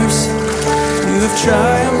mercy. You have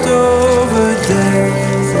triumphed over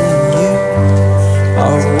death, and you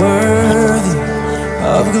are worthy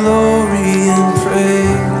of glory and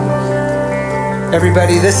praise.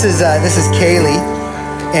 Everybody, this is Kaylee,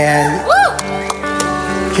 and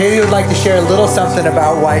Kaylee would like to share a little something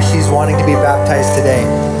about why she's wanting to be baptized today.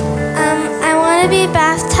 I want to be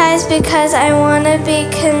baptized because I want to be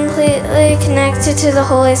completely connected to the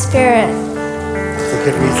Holy Spirit. That's a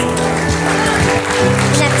good reason.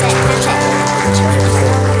 That's it.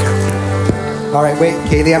 All right, wait,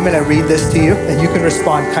 Kaylee, I'm going to read this to you, and you can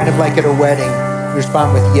respond kind of like at a wedding. You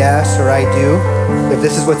respond with yes or I do, if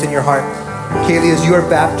this is what's in your heart. Kaylee, as you are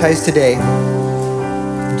baptized today,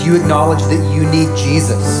 do you acknowledge that you need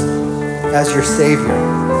Jesus as your Savior,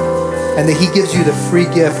 and that He gives you the free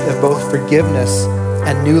gift of both forgiveness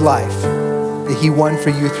and new life that He won for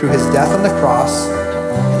you through His death on the cross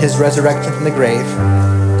and His resurrection from the grave?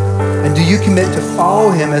 And do you commit to follow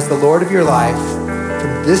Him as the Lord of your life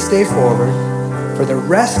from this day forward for the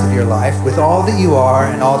rest of your life with all that you are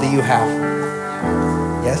and all that you have?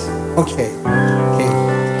 Yes? Okay.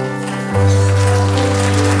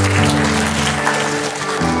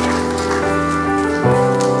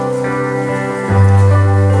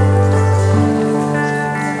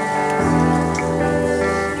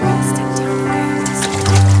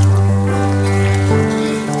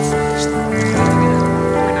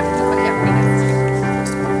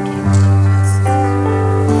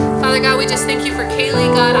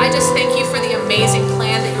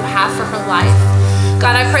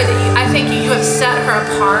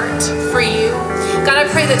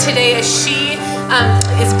 Today, as she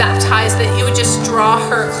is baptized, that you would just draw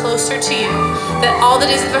her closer to you, that all that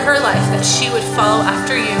is of her life, that she would follow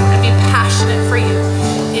after you and be passionate for you.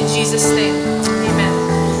 In Jesus' name, amen.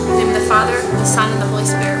 In the name of the Father, the Son, and the Holy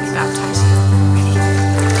Spirit, we baptize you.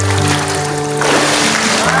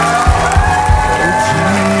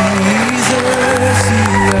 Jesus,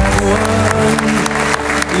 you have won.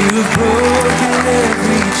 You have broken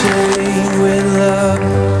every chain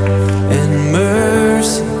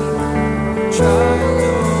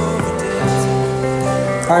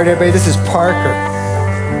right, everybody, this is Parker.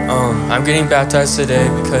 I'm getting baptized today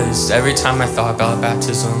because every time I thought about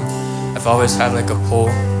baptism, I've always had like a pull,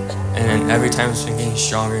 and every time it's been getting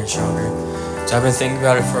stronger and stronger. So I've been thinking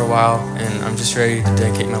about it for a while, and I'm just ready to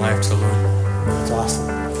dedicate my life to the Lord. That's awesome.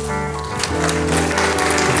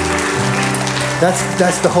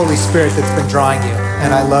 That's the Holy Spirit that's been drawing you,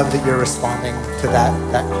 and I love that you're responding to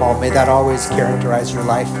that call. May that always characterize your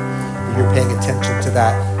life, that you're paying attention to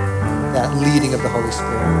that leading of the Holy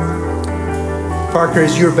Spirit. Parker,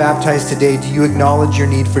 as you're baptized today, do you acknowledge your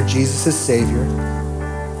need for Jesus as Savior?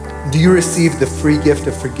 Do you receive the free gift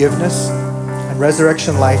of forgiveness and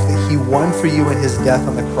resurrection life that He won for you in His death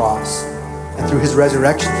on the cross and through His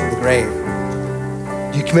resurrection from the grave?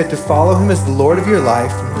 Do you commit to follow Him as the Lord of your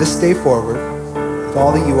life from this day forward with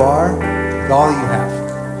all that you are, with all that you have?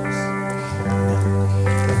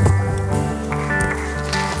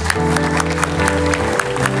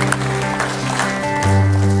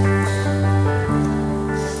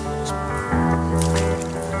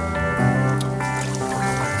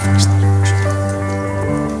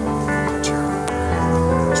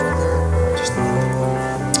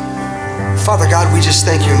 Father God, we just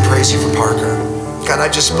thank you and praise you for Parker. God, I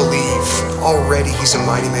just believe already he's a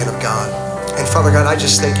mighty man of God. And Father God, I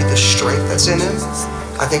just thank you the strength that's in him.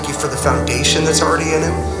 I thank you for the foundation that's already in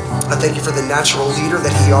him. I thank you for the natural leader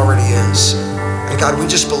that he already is. And God, we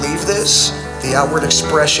just believe this, the outward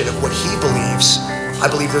expression of what he believes. I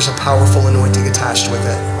believe there's a powerful anointing attached with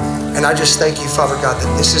it. And I just thank you, Father God,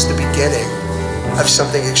 that this is the beginning of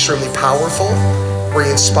something extremely powerful, where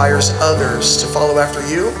he inspires others to follow after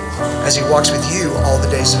you as he walks with you all the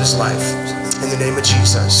days of his life. In the name of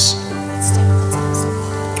Jesus.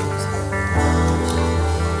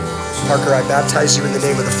 Parker, I baptize you in the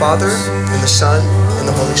name of the Father, and the Son, and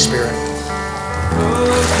the Holy Spirit.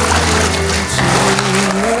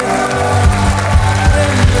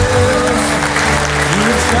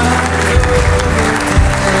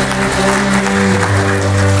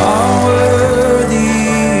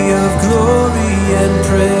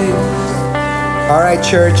 All right,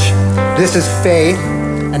 church, this is Faith,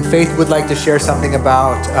 and Faith would like to share something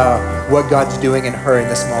about what God's doing in her in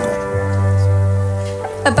this moment.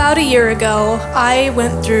 About a year ago, I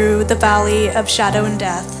went through the valley of shadow and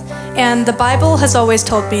death, and the Bible has always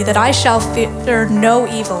told me that I shall fear no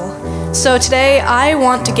evil. So today, I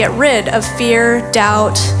want to get rid of fear,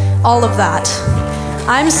 doubt, all of that.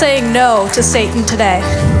 I'm saying no to Satan today.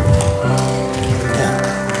 Amen.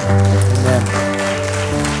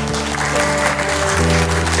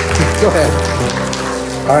 Go ahead.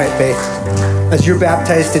 All right, Faith. As you're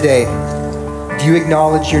baptized today, do you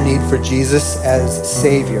acknowledge your need for Jesus as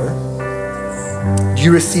Savior? Do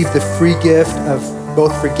you receive the free gift of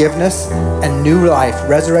both forgiveness and new life,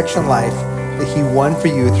 resurrection life, that he won for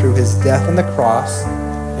you through his death on the cross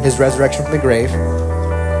and his resurrection from the grave?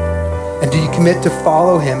 And do you commit to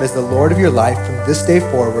follow him as the Lord of your life from this day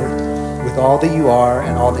forward with all that you are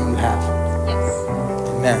and all that you have? Yes.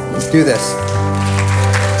 Amen. Let's do this.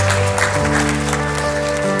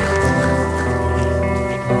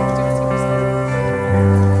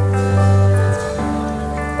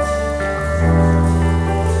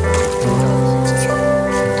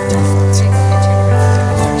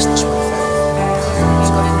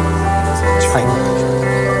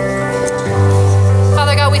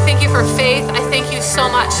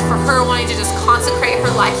 For her wanting to just consecrate her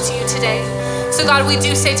life to you today. So God, we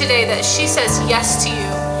do say today that she says yes to you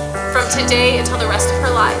from today until the rest of her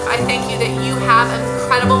life. I thank you that you have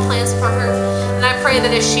incredible plans for her. And I pray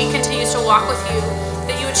that as she continues to walk with you,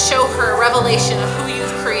 that you would show her a revelation of who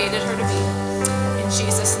you've created her to be. In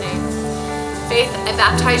Jesus' name. Faith, I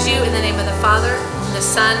baptize you in the name of the Father, and the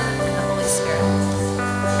Son, and the Holy Spirit.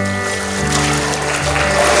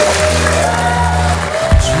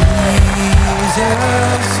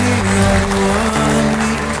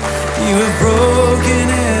 You have broken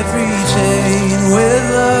every chain with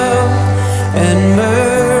love and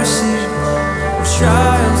mercy,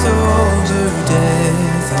 triumphed over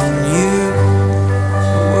death, and you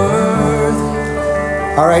are worthy.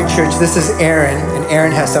 All right, church, this is Aaron, and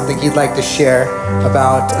Aaron has something he'd like to share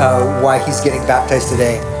about why he's getting baptized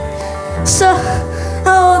today. So,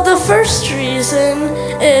 the first reason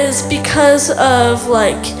is because of,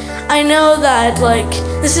 I know that,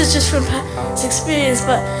 this is just from past experience,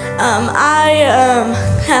 but I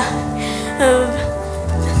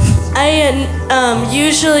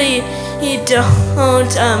usually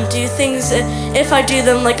don't do things if I do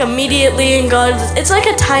them immediately, and God, it's like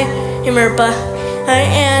a timer, but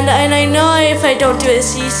and I know if I don't do it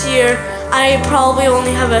this year, I probably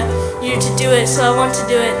only have a year to do it, so I want to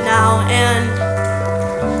do it now. And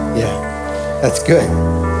yeah, that's good.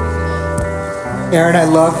 Aaron, I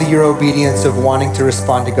love your obedience of wanting to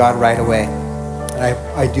respond to God right away. And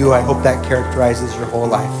I hope that characterizes your whole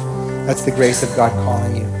life. That's the grace of God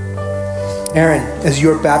calling you. Aaron, as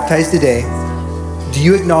you are baptized today, do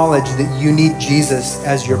you acknowledge that you need Jesus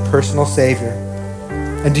as your personal Savior?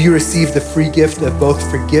 And do you receive the free gift of both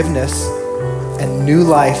forgiveness and new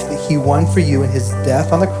life that he won for you in his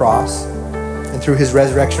death on the cross and through his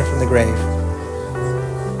resurrection from the grave?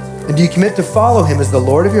 And do you commit to follow him as the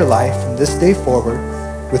Lord of your life from this day forward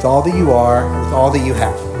with all that you are and with all that you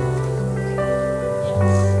have?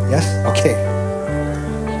 Yes? Okay.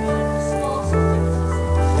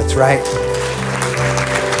 That's right.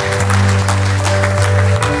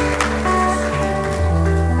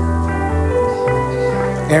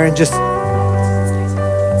 Aaron just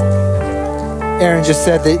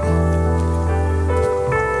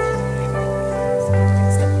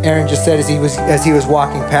said as he was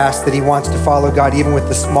walking past that he wants to follow God even with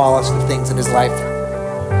the smallest of things in his life.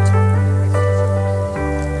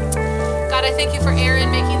 God, I thank you for Aaron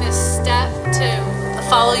making this step to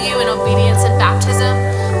follow you in obedience and baptism.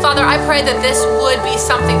 Father, I pray that this would be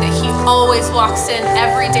something that he always walks in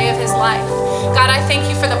every day of his life. God, I thank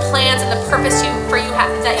you for the plans and the purpose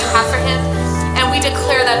that you have for him. And we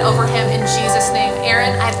declare that over him in Jesus' name.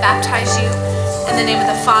 Aaron, I baptize you in the name of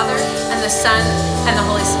the Father and the Son and the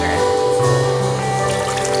Holy Spirit.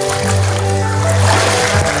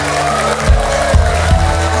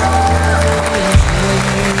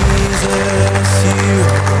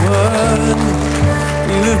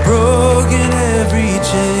 You've broken every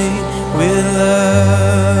chain with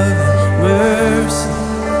love and mercy,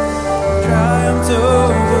 triumphed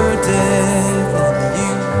over death and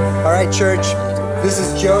you. All right, church, this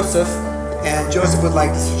is Joseph, and Joseph would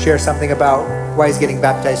like to share something about why he's getting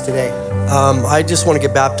baptized today. I just want to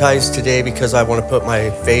get baptized today because I want to put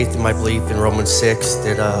my faith and my belief in Romans 6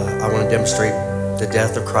 that I want to demonstrate the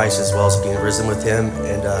death of Christ as well as being risen with him,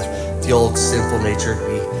 and the old sinful nature to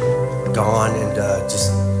be gone and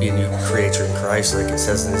just be a new creature in Christ like it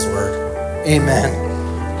says in his word. Amen.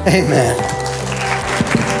 Amen.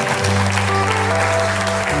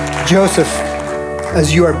 Joseph,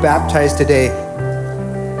 as you are baptized today,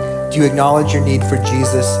 do you acknowledge your need for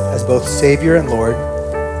Jesus as both Savior and Lord?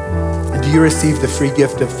 And do you receive the free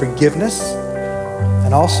gift of forgiveness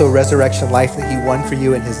and also resurrection life that he won for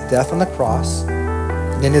you in his death on the cross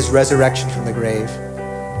and in his resurrection from the grave?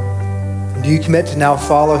 And do you commit to now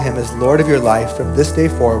follow him as Lord of your life from this day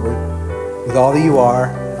forward with all that you are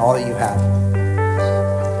and all that you have?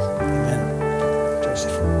 Amen.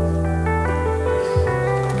 Joseph.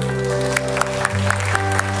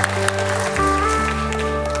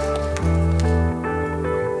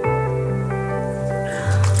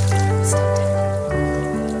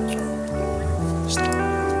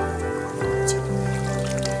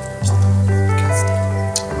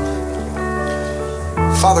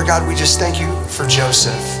 Father God, we just thank you for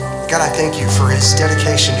Joseph. God, I thank you for his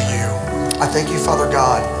dedication to you. I thank you, Father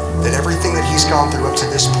God, that everything that he's gone through up to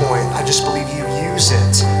this point, I just believe you use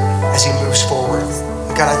it as he moves forward.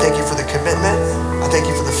 God, I thank you for the commitment. I thank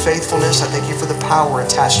you for the faithfulness. I thank you for the power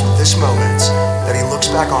attached with this moment that he looks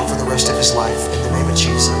back on for the rest of his life in the name of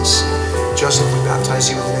Jesus. Joseph, we baptize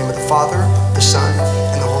you in the name of the Father, the Son,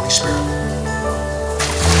 and the Holy Spirit.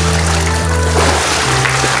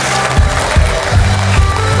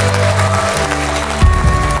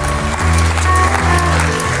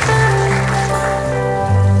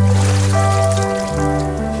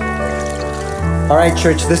 All right,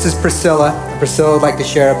 church, this is Priscilla. Priscilla would like to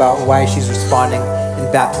share about why she's responding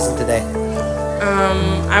in baptism today.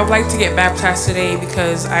 I would like to get baptized today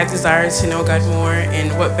because I desire to know God more,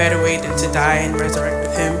 and what better way than to die and resurrect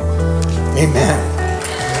with him. Amen.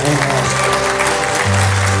 Amen.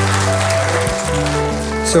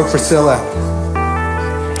 So Priscilla,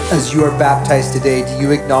 as you are baptized today, do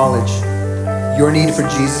you acknowledge your need for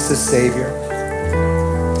Jesus as Savior?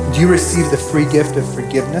 Do you receive the free gift of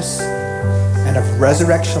forgiveness and of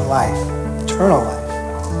resurrection life, eternal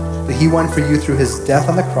life, that he won for you through his death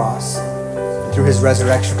on the cross and through his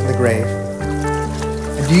resurrection from the grave?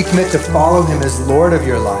 And do you commit to follow him as Lord of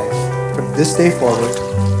your life from this day forward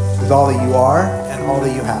with all that you are and all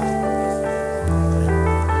that you have?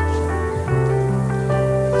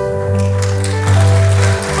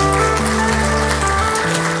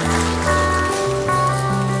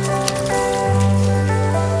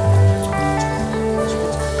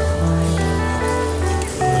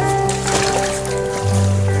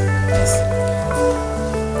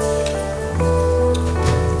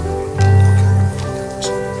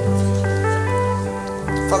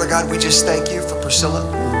 God, we just thank you for Priscilla.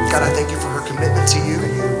 God, I thank you for her commitment to you.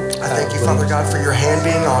 I thank you, Father God, for your hand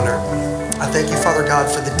being on her. I thank you, Father God,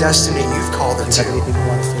 for the destiny you've called her to.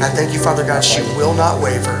 I thank you, Father God, she will not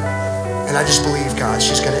waver. And I just believe, God,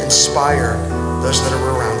 she's going to inspire those that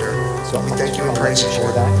are around her. We thank you and praise you for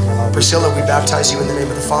it. Priscilla, we baptize you in the name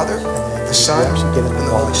of the Father, the Son, and the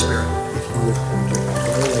Holy Spirit.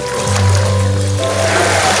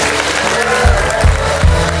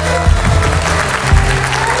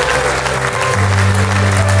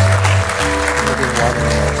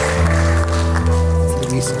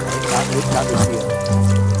 Not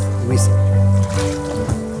Luisa.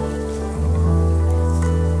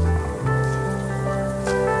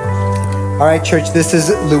 All right, church, this is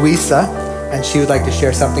Luisa, and she would like to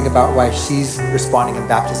share something about why she's responding in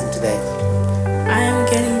baptism today. I am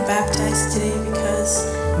getting baptized today because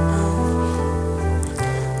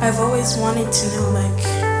I've always wanted to know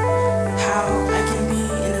how I can be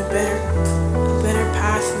in a better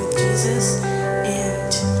path with Jesus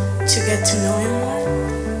and to get to know him more.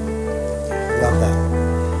 Love that.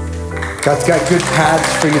 God's got good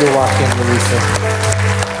paths for you to walk in, Luisa.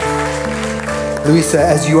 Luisa,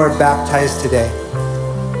 as you are baptized today,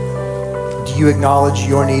 do you acknowledge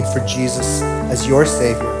your need for Jesus as your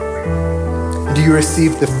Savior? Do you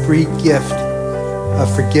receive the free gift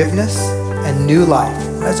of forgiveness and new life,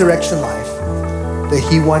 resurrection life, that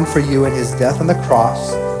he won for you in his death on the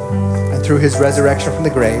cross and through his resurrection from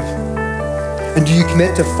the grave? And do you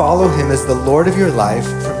commit to follow him as the Lord of your life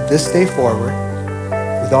from this day forward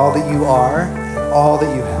with all that you are and all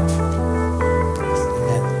that you have?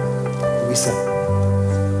 Amen. Luisa.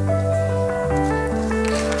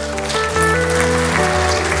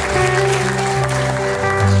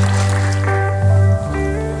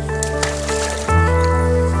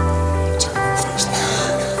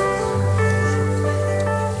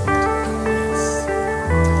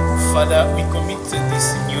 Father, we commit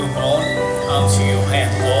this newborn unto your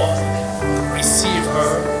hand, Lord. Receive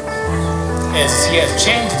her as she has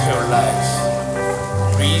changed her life.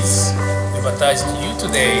 Please, we baptize you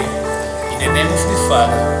today in the name of the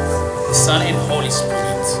Father, the Son, and Holy Spirit.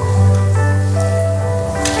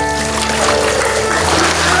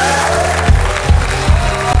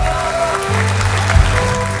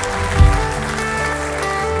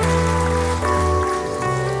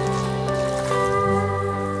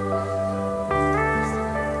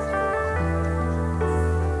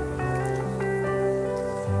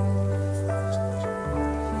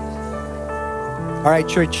 All right,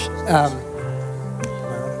 church.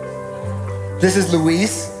 This is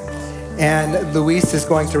Luis, and Luis is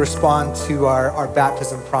going to respond to our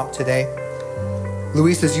baptism prompt today.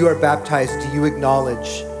 Luis, as you are baptized, do you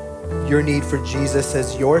acknowledge your need for Jesus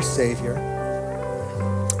as your Savior?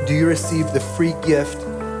 Do you receive the free gift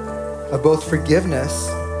of both forgiveness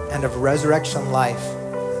and of resurrection life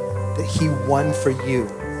that he won for you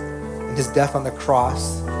in his death on the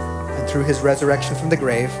cross and through his resurrection from the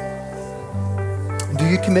grave? Do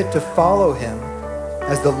you commit to follow him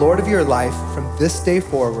as the Lord of your life from this day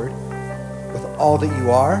forward with all that you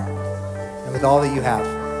are and with all that you have?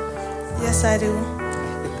 Yes, I do.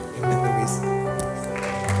 Amen, Luis.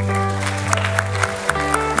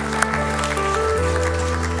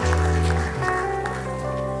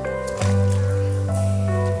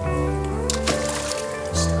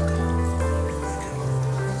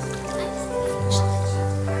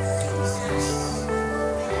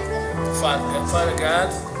 Father God,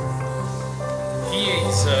 he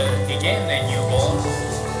is again a newborn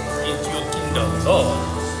into your kingdom, Lord.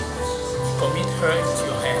 Commit her into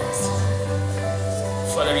your hands.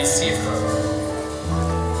 Father, receive her.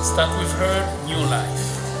 Start with her new life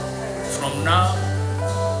from now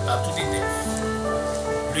up to the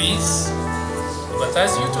death. Please, we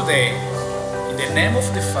baptize you today in the name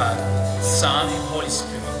of the Father, Son, and Holy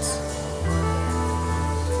Spirit.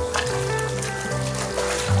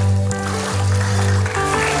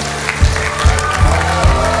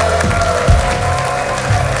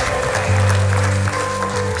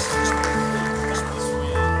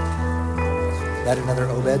 That another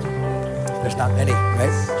Obed? There's not many,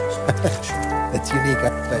 right? That's unique,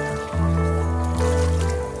 but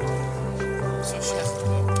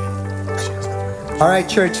all right,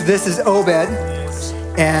 church, this is Obed,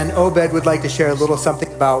 and Obed would like to share a little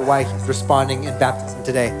something about why he's responding in baptism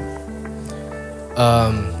today.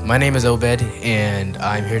 My name is Obed, and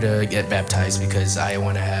I'm here to get baptized because I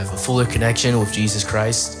want to have a fuller connection with Jesus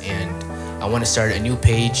Christ, and I want to start a new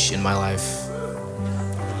page in my life.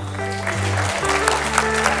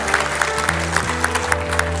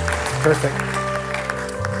 Perfect.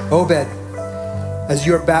 Obed, as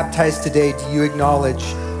you're baptized today, do you acknowledge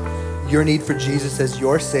your need for Jesus as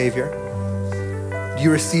your Savior? Do you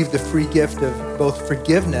receive the free gift of both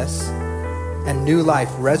forgiveness and new life,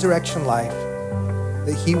 resurrection life,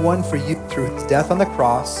 that he won for you through his death on the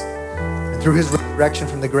cross and through his resurrection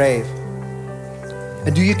from the grave?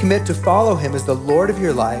 And do you commit to follow him as the Lord of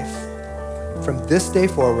your life from this day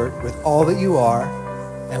forward with all that you are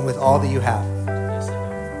and with all that you have?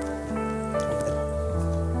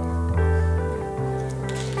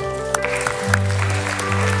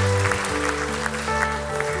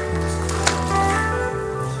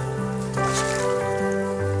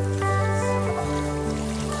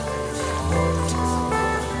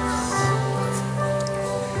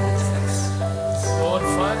 Lord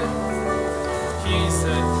Father, he is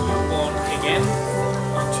newborn again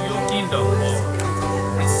into your kingdom, Lord.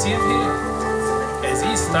 Receive him as he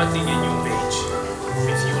is starting a new page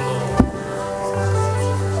with you, Lord.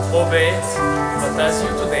 Obey, baptize you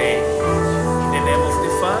today in the name of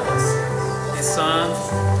the Father, the Son,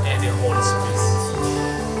 and the Holy Spirit.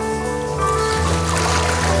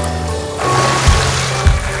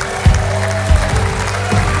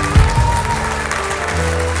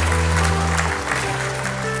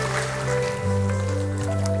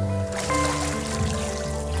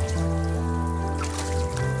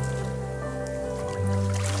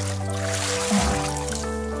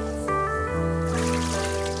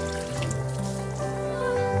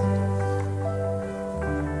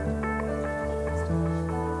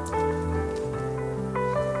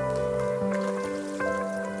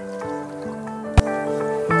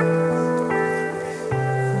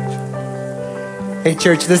 Hey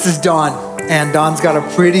church, this is Don, and Don's got a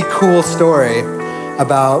pretty cool story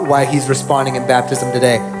about why he's responding in baptism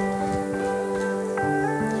today.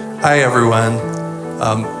 Hi everyone.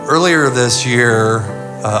 Earlier this year,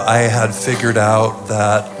 I had figured out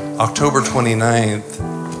that October 29th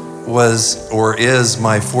was or is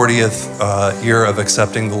my 40th year of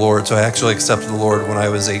accepting the Lord. So I actually accepted the Lord when I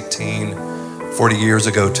was 18, 40 years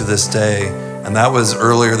ago to this day. And that was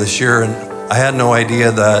earlier this year, and I had no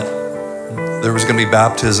idea that there was going to be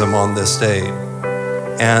baptism on this date.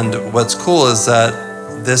 And what's cool is that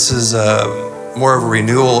this is more of a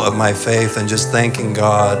renewal of my faith and just thanking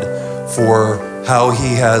God for how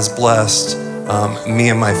he has blessed me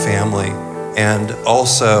and my family. And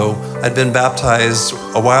also, I'd been baptized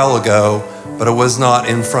a while ago, but it was not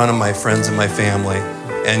in front of my friends and my family.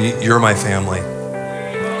 And you're my family.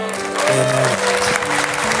 Amen.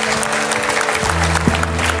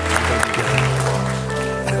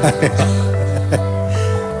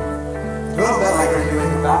 A little bit like we're doing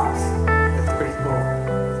the vows. That's pretty cool.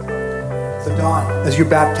 So Dawn, as you're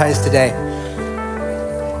baptized today,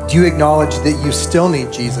 do you acknowledge that you still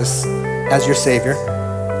need Jesus as your Savior?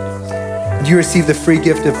 Do you receive the free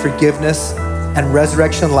gift of forgiveness and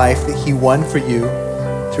resurrection life that he won for you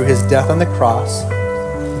through his death on the cross,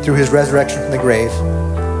 through his resurrection from the grave?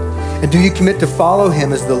 And do you commit to follow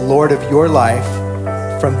him as the Lord of your life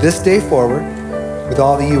from this day forward with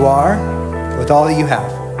all that you are, with all that you have?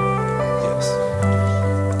 Yes.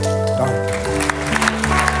 Don.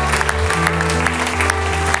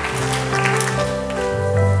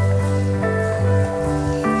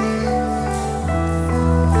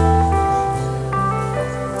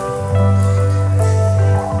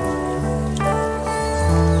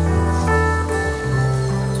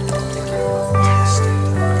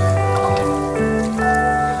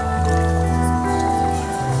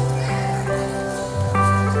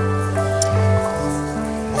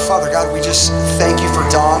 Father God, we just thank you for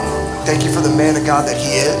Don. Thank you for the man of God that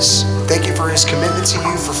he is. Thank you for his commitment to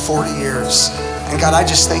you for 40 years. And God, I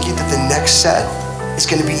just thank you that the next set is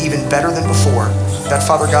going to be even better than before. That,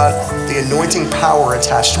 Father God, the anointing power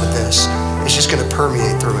attached with this is just going to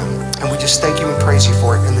permeate through him. And we just thank you and praise you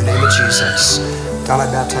for it in the name of Jesus. God,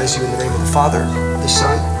 I baptize you in the name of the Father, the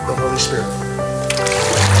Son, the Holy Spirit.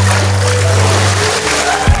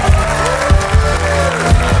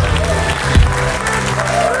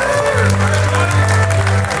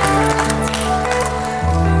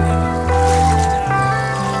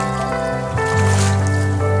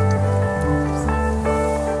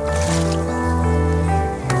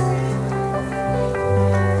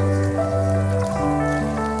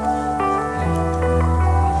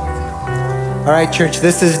 All right, church,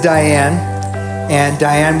 this is Diane, and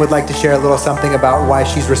Diane would like to share a little something about why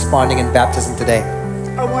she's responding in baptism today.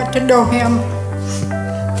 I want to know him.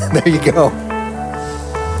 There you go.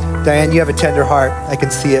 Diane, you have a tender heart. I can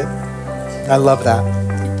see it. I love that.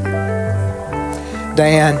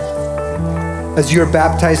 Diane, as you're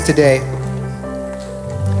baptized today,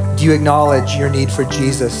 do you acknowledge your need for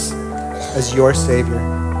Jesus as your Savior?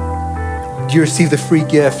 Do you receive the free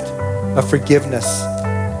gift of forgiveness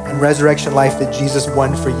and resurrection life that Jesus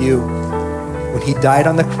won for you when he died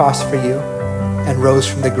on the cross for you and rose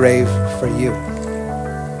from the grave for you?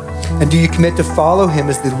 And do you commit to follow him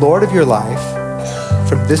as the Lord of your life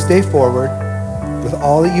from this day forward with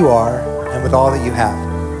all that you are and with all that you have?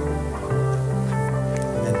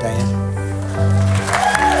 Amen, Diane.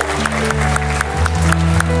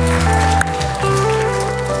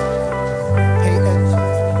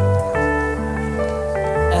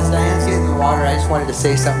 As Diane's getting the water, I just wanted to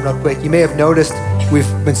say something real quick. You may have noticed we've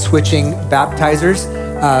been switching baptizers.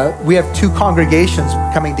 We have two congregations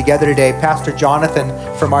coming together today. Pastor Jonathan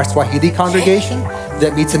from our Swahili congregation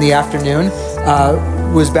that meets in the afternoon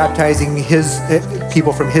was baptizing his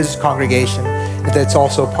people from his congregation that's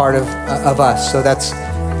also part of us. So that's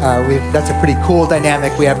a pretty cool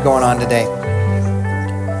dynamic we have going on today.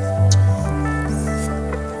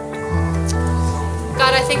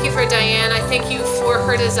 God, I thank you for Diane. I thank you for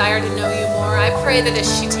her desire to know you more. I pray that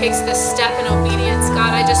as she takes this step in obedience,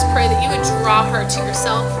 God, I just pray that you would draw her to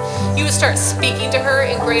yourself. You would start speaking to her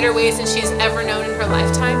in greater ways than she's ever known in her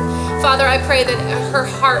lifetime. Father, I pray that her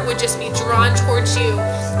heart would just be drawn towards you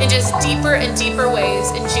in just deeper and deeper ways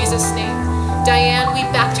in Jesus' name. Diane, we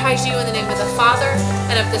baptize you in the name of the Father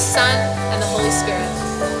and of the Son and the Holy Spirit.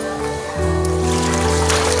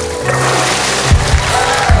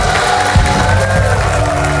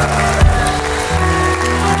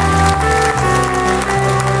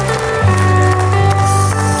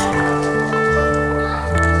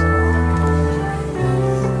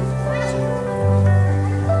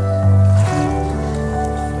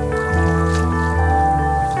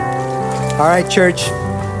 All right, church,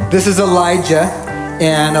 this is Elijah,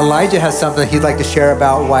 and Elijah has something he'd like to share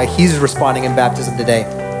about why he's responding in baptism today.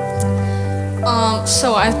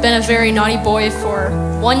 So I've been a very naughty boy for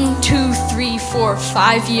 1, 2, 3, 4,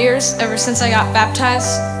 5 years, ever since I got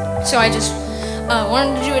baptized. So I just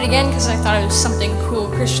wanted to do it again because I thought it was something cool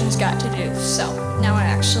Christians got to do. So now I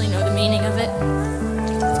actually know the meaning of it.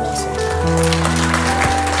 That's awesome.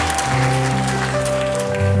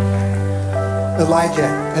 Elijah,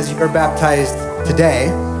 as you're baptized today,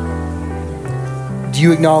 do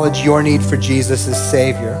you acknowledge your need for Jesus as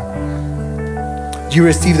Savior? Do you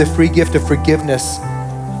receive the free gift of forgiveness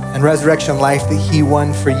and resurrection life that he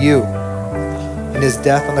won for you in his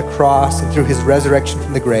death on the cross and through his resurrection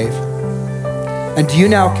from the grave? And do you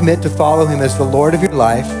now commit to follow him as the Lord of your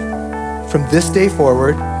life from this day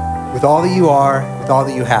forward with all that you are, with all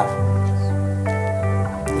that you have?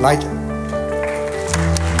 Elijah.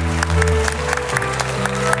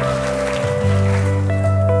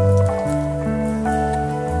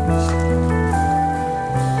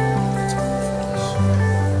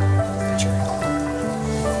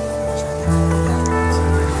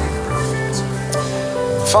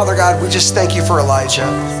 Father God, we just thank you for Elijah.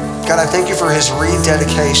 God, I thank you for his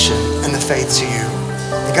rededication and the faith to you.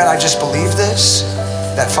 And God, I just believe this,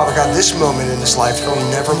 that Father God, this moment in his life, he'll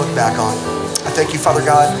never look back on. I thank you, Father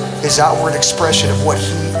God, his outward expression of what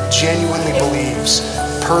he genuinely believes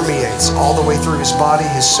permeates all the way through his body,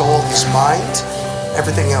 his soul, his mind,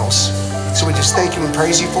 everything else. So we just thank you and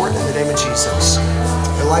praise you for it in the name of Jesus.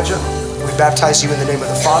 Elijah, we baptize you in the name of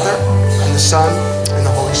the Father and the Son and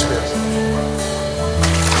the Holy Spirit.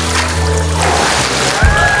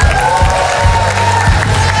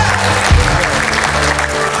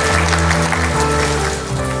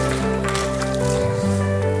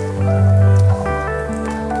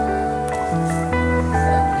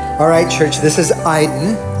 All right, church, this is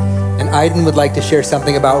Aiden, and Aiden would like to share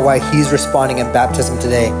something about why he's responding in baptism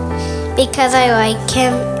today. Because I like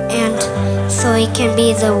him, and so he can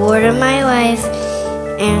be the Lord of my life,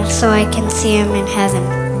 and so I can see him in heaven.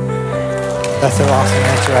 That's an awesome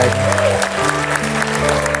answer,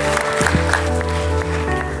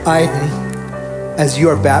 Aiden. Aiden, as you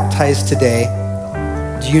are baptized today,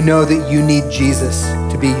 do you know that you need Jesus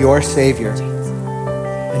to be your Savior?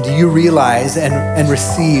 And do you realize and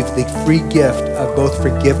receive the free gift of both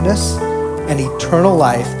forgiveness and eternal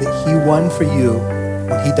life that he won for you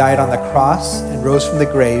when he died on the cross and rose from the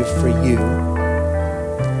grave for you?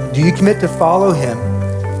 Do you commit to follow him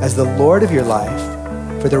as the Lord of your life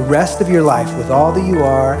for the rest of your life with all that you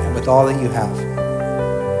are and with all that you have?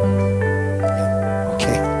 Yeah.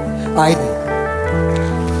 Okay. Aiden.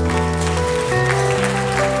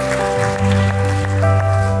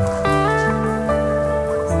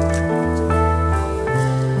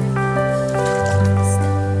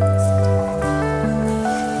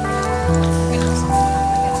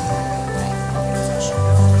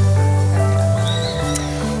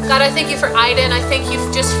 God, I I thank you for Aiden. I thank you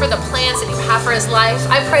just for the plans that you have for his life.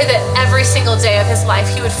 I pray that every single day of his life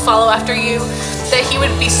he would follow after you, that he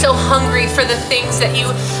would be so hungry for the things that you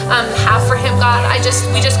have for him, God.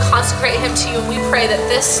 We just consecrate him to you, and we pray that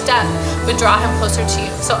this step would draw him closer to you.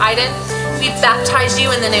 So Aiden, we baptize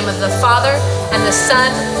you in the name of the Father and the Son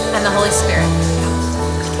and the Holy Spirit.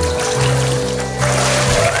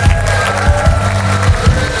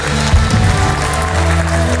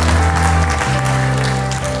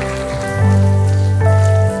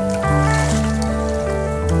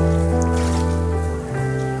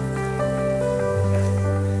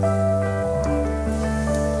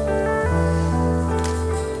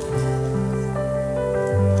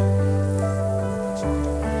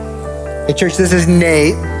 Hey, church, this is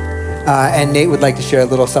Nate, and Nate would like to share a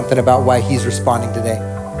little something about why he's responding today.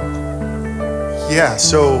 Yeah,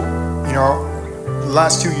 so, the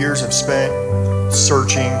last 2 years I've spent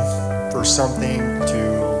searching for something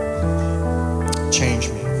to change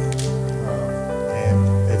me.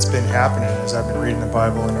 And it's been happening as I've been reading the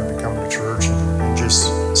Bible and I've been coming to church and just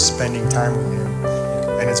spending time with Him.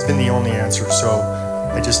 And it's been the only answer, so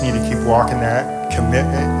I just need to keep walking that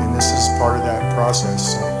commitment, and this is part of that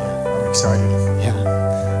process. So I'm excited. Yeah.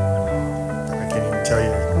 I can't even tell you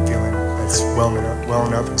the feeling that's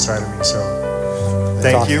welling up inside of me. So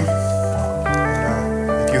thank awesome. you.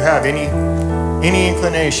 And if you have any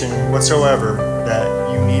inclination whatsoever that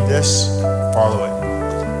you need this, follow it.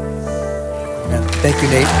 Yeah. Thank you,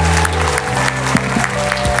 Nate.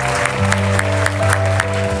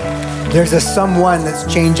 There's a someone that's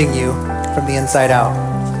changing you from the inside out.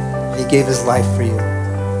 He gave his life for you.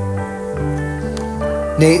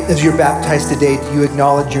 Nate, as you're baptized today, do you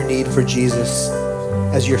acknowledge your need for Jesus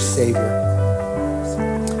as your Savior?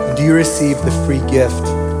 And do you receive the free gift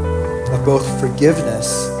of both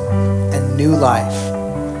forgiveness and new life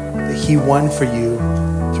that He won for you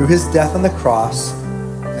through His death on the cross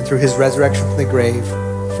and through His resurrection from the grave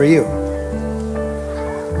for you?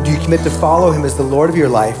 Do you commit to follow Him as the Lord of your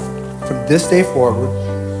life from this day forward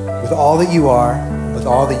with all that you are, with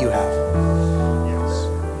all that you have?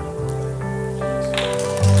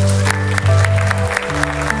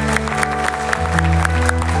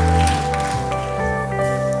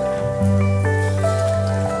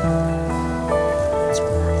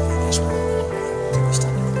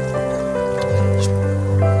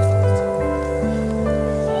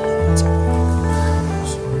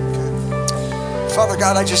 Father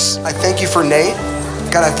God, I thank you for Nate.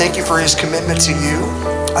 God, I thank you for his commitment to you.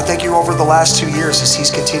 I thank you over the last 2 years as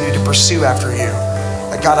he's continued to pursue after you.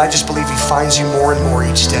 God, I just believe he finds you more and more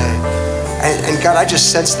each day. And God, I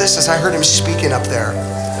just sense this as I heard him speaking up there.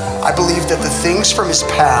 I believe that the things from his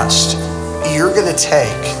past, you're going to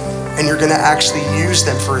take and you're going to actually use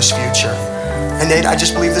them for his future. And Nate, I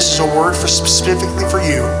just believe this is a word specifically for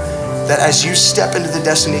you, that as you step into the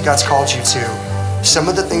destiny God's called you to, some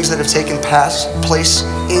of the things that have taken place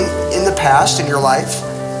in the past in your life,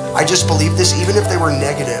 I just believe this, even if they were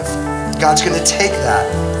negative, God's going to take that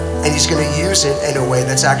and he's going to use it in a way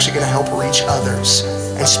that's actually going to help reach others.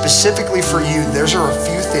 And specifically for you, there's are a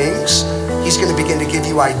few things. He's going to begin to give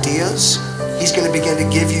you ideas. He's going to begin to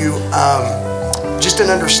give you just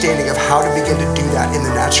an understanding of how to begin to do that in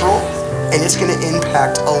the natural. And it's going to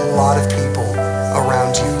impact a lot of people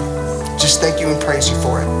around you. Just thank you and praise you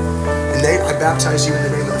for it. And Nate, I baptize you in the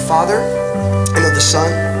name of the Father, and of the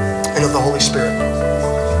Son, and of the Holy Spirit.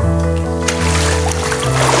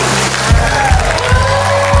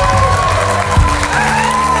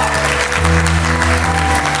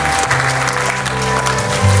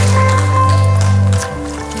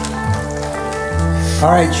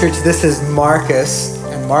 All right, church, this is Marcus,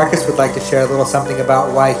 and Marcus would like to share a little something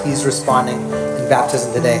about why he's responding in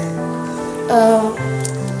baptism today.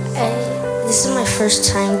 This is my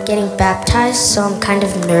first time getting baptized, so I'm kind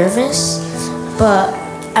of nervous, but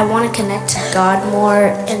I want to connect to God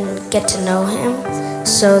more and get to know Him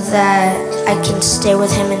so that I can stay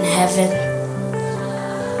with Him in heaven.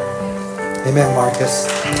 Amen, Marcus.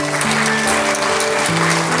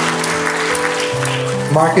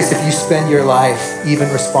 Marcus, if you spend your life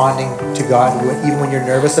even responding to God, even when you're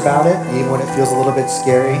nervous about it, even when it feels a little bit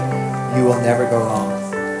scary, you will never go wrong.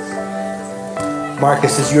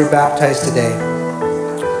 Marcus, as you're baptized today,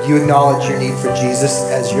 do you acknowledge your need for Jesus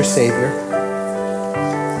as your Savior?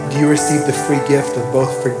 Do you receive the free gift of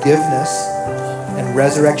both forgiveness and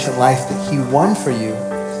resurrection life that He won for you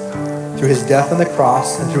through His death on the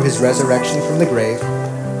cross and through His resurrection from the grave?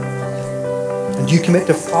 And do you commit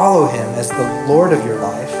to follow Him as the Lord of your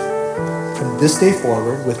life from this day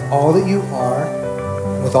forward with all that you are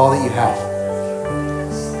and with all that you have?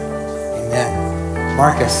 Amen.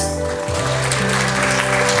 Marcus.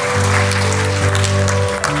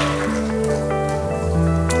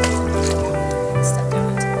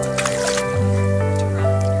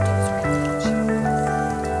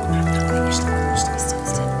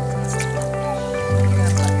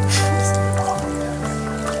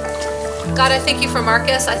 thank you for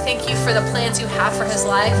Marcus. I thank you for the plans you have for his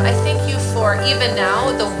life. I thank you for even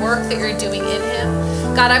now the work that you're doing in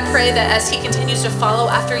him. God, I pray that as he continues to follow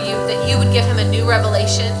after you, that you would give him a new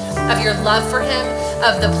revelation of your love for him,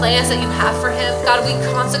 of the plans that you have for him. God, we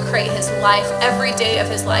consecrate his life, every day of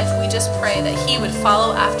his life. We just pray that he would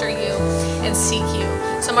follow after you and seek you.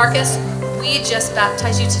 So Marcus, we just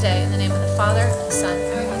baptize you today in the name of the Father, and the Son, and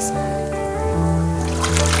the Holy Spirit.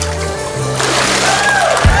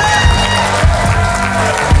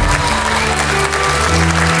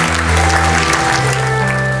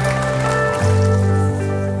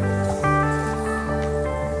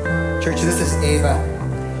 Church, this is Ava,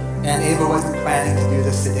 and Ava wasn't planning to do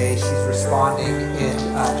this today. She's responding in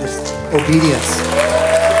just obedience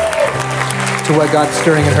to what God's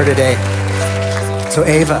stirring in her today. So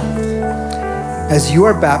Ava, as you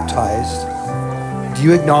are baptized, do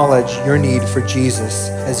you acknowledge your need for Jesus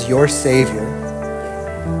as your Savior?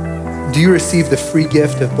 Do you receive the free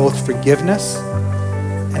gift of both forgiveness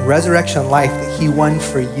and resurrection life that he won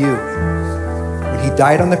for you when he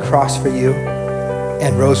died on the cross for you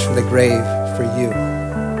and rose from the grave for you?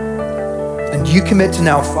 And do you commit to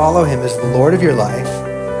now follow him as the Lord of your life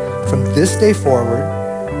from this day forward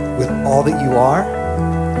with all that you are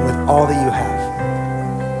and with all that you have?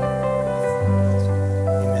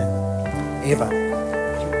 Amen. Ava.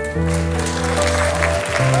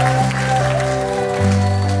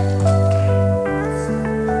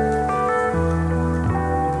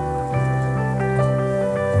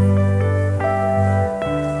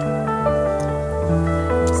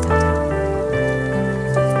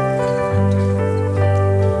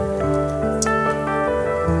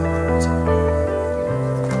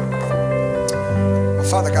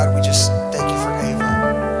 Father God, we just thank you for Ava.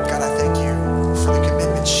 God, I thank you for the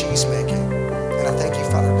commitment she's making. And I thank you,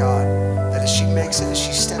 Father God, that as she makes it, as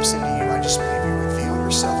she steps into you, I just believe you reveal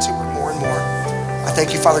yourself to her more and more. I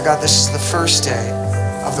thank you, Father God, this is the first day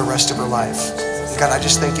of the rest of her life. And God, I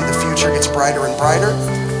just thank you the future gets brighter and brighter.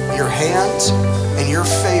 Your hand and your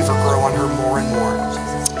favor grow on her more and more.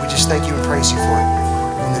 We just thank you and praise you for it.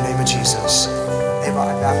 In the name of Jesus. Ava,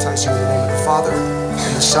 I baptize you in the name of the Father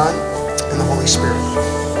and the Son and the Holy Spirit.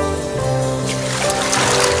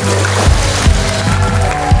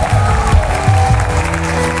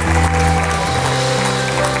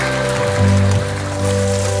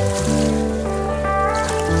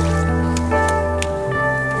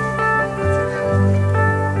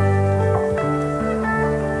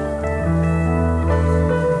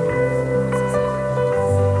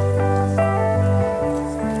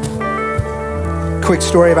 Quick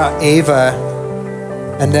story about Ava,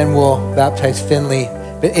 and then we'll baptize Finley.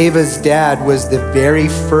 But Ava's dad was the very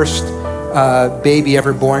first baby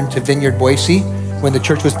ever born to Vineyard Boise when the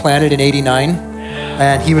church was planted in '89.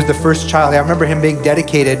 And he was the first child. I remember him being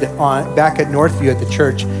dedicated back at Northview at the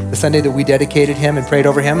church, the Sunday that we dedicated him and prayed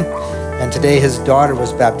over him. And today his daughter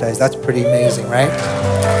was baptized. That's pretty amazing, right?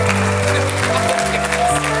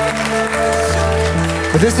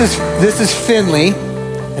 But this is Finley.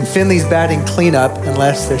 And Finley's batting cleanup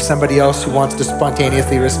unless there's somebody else who wants to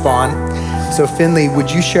spontaneously respond. So Finley, would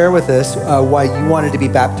you share with us why you wanted to be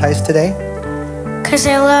baptized today? Because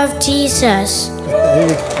I love Jesus. There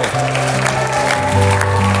you go.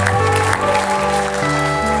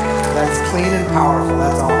 That's clean and powerful.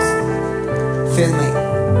 That's awesome. Finley,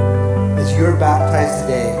 as you're baptized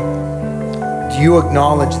today, do you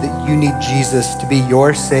acknowledge that you need Jesus to be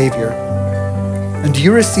your Savior? And do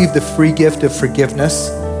you receive the free gift of forgiveness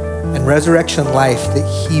and resurrection life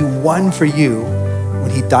that he won for you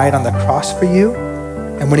when he died on the cross for you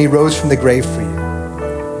and when he rose from the grave for you?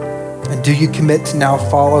 And do you commit to now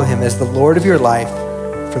follow him as the Lord of your life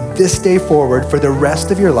from this day forward for the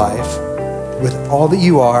rest of your life with all that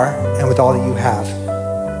you are and with all that you have?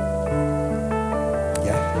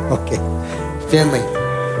 Yeah, okay. Finley.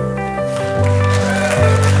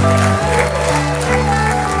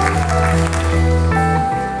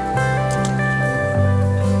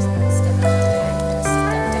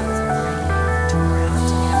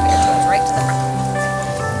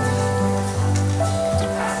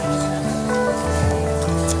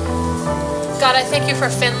 God, I thank you for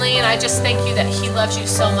Finley, and I just thank you that he loves you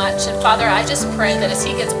so much. And Father, I just pray that as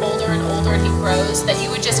he gets older and older and he grows, that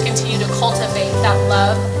you would just continue to cultivate that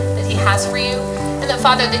love that he has for you. And that,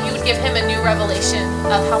 Father, that you would give him a new revelation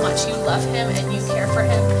of how much you love him and you care for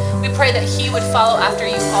him. We pray that he would follow after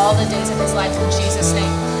you all the days of his life in Jesus'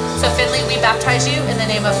 name. So Finley, we baptize you in the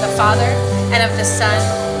name of the Father and of the Son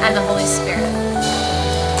and the Holy Spirit.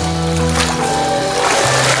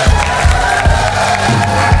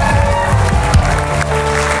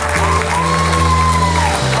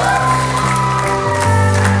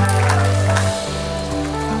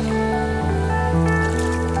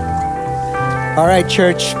 All right,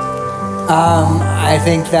 church. I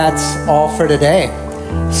think that's all for today.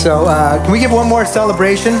 So can we give one more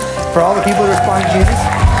celebration for all the people who respond to Jesus?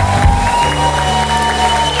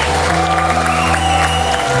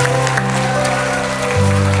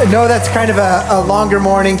 No, that's kind of a longer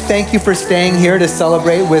morning. Thank you for staying here to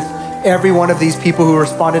celebrate with every one of these people who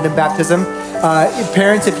responded in baptism.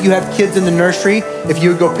 Parents, if you have kids in the nursery, if you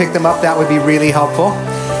would go pick them up, that would be really helpful.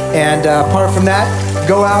 And apart from that,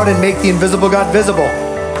 go out and make the invisible God visible.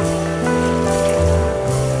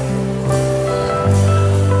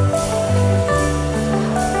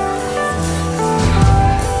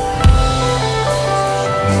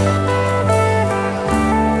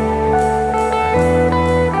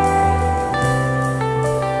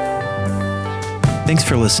 Thanks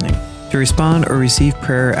for listening. To respond or receive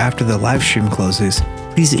prayer after the live stream closes,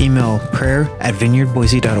 please email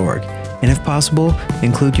prayer@vineyardboise.org, and if possible,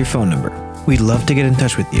 include your phone number. We'd love to get in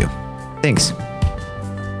touch with you. Thanks.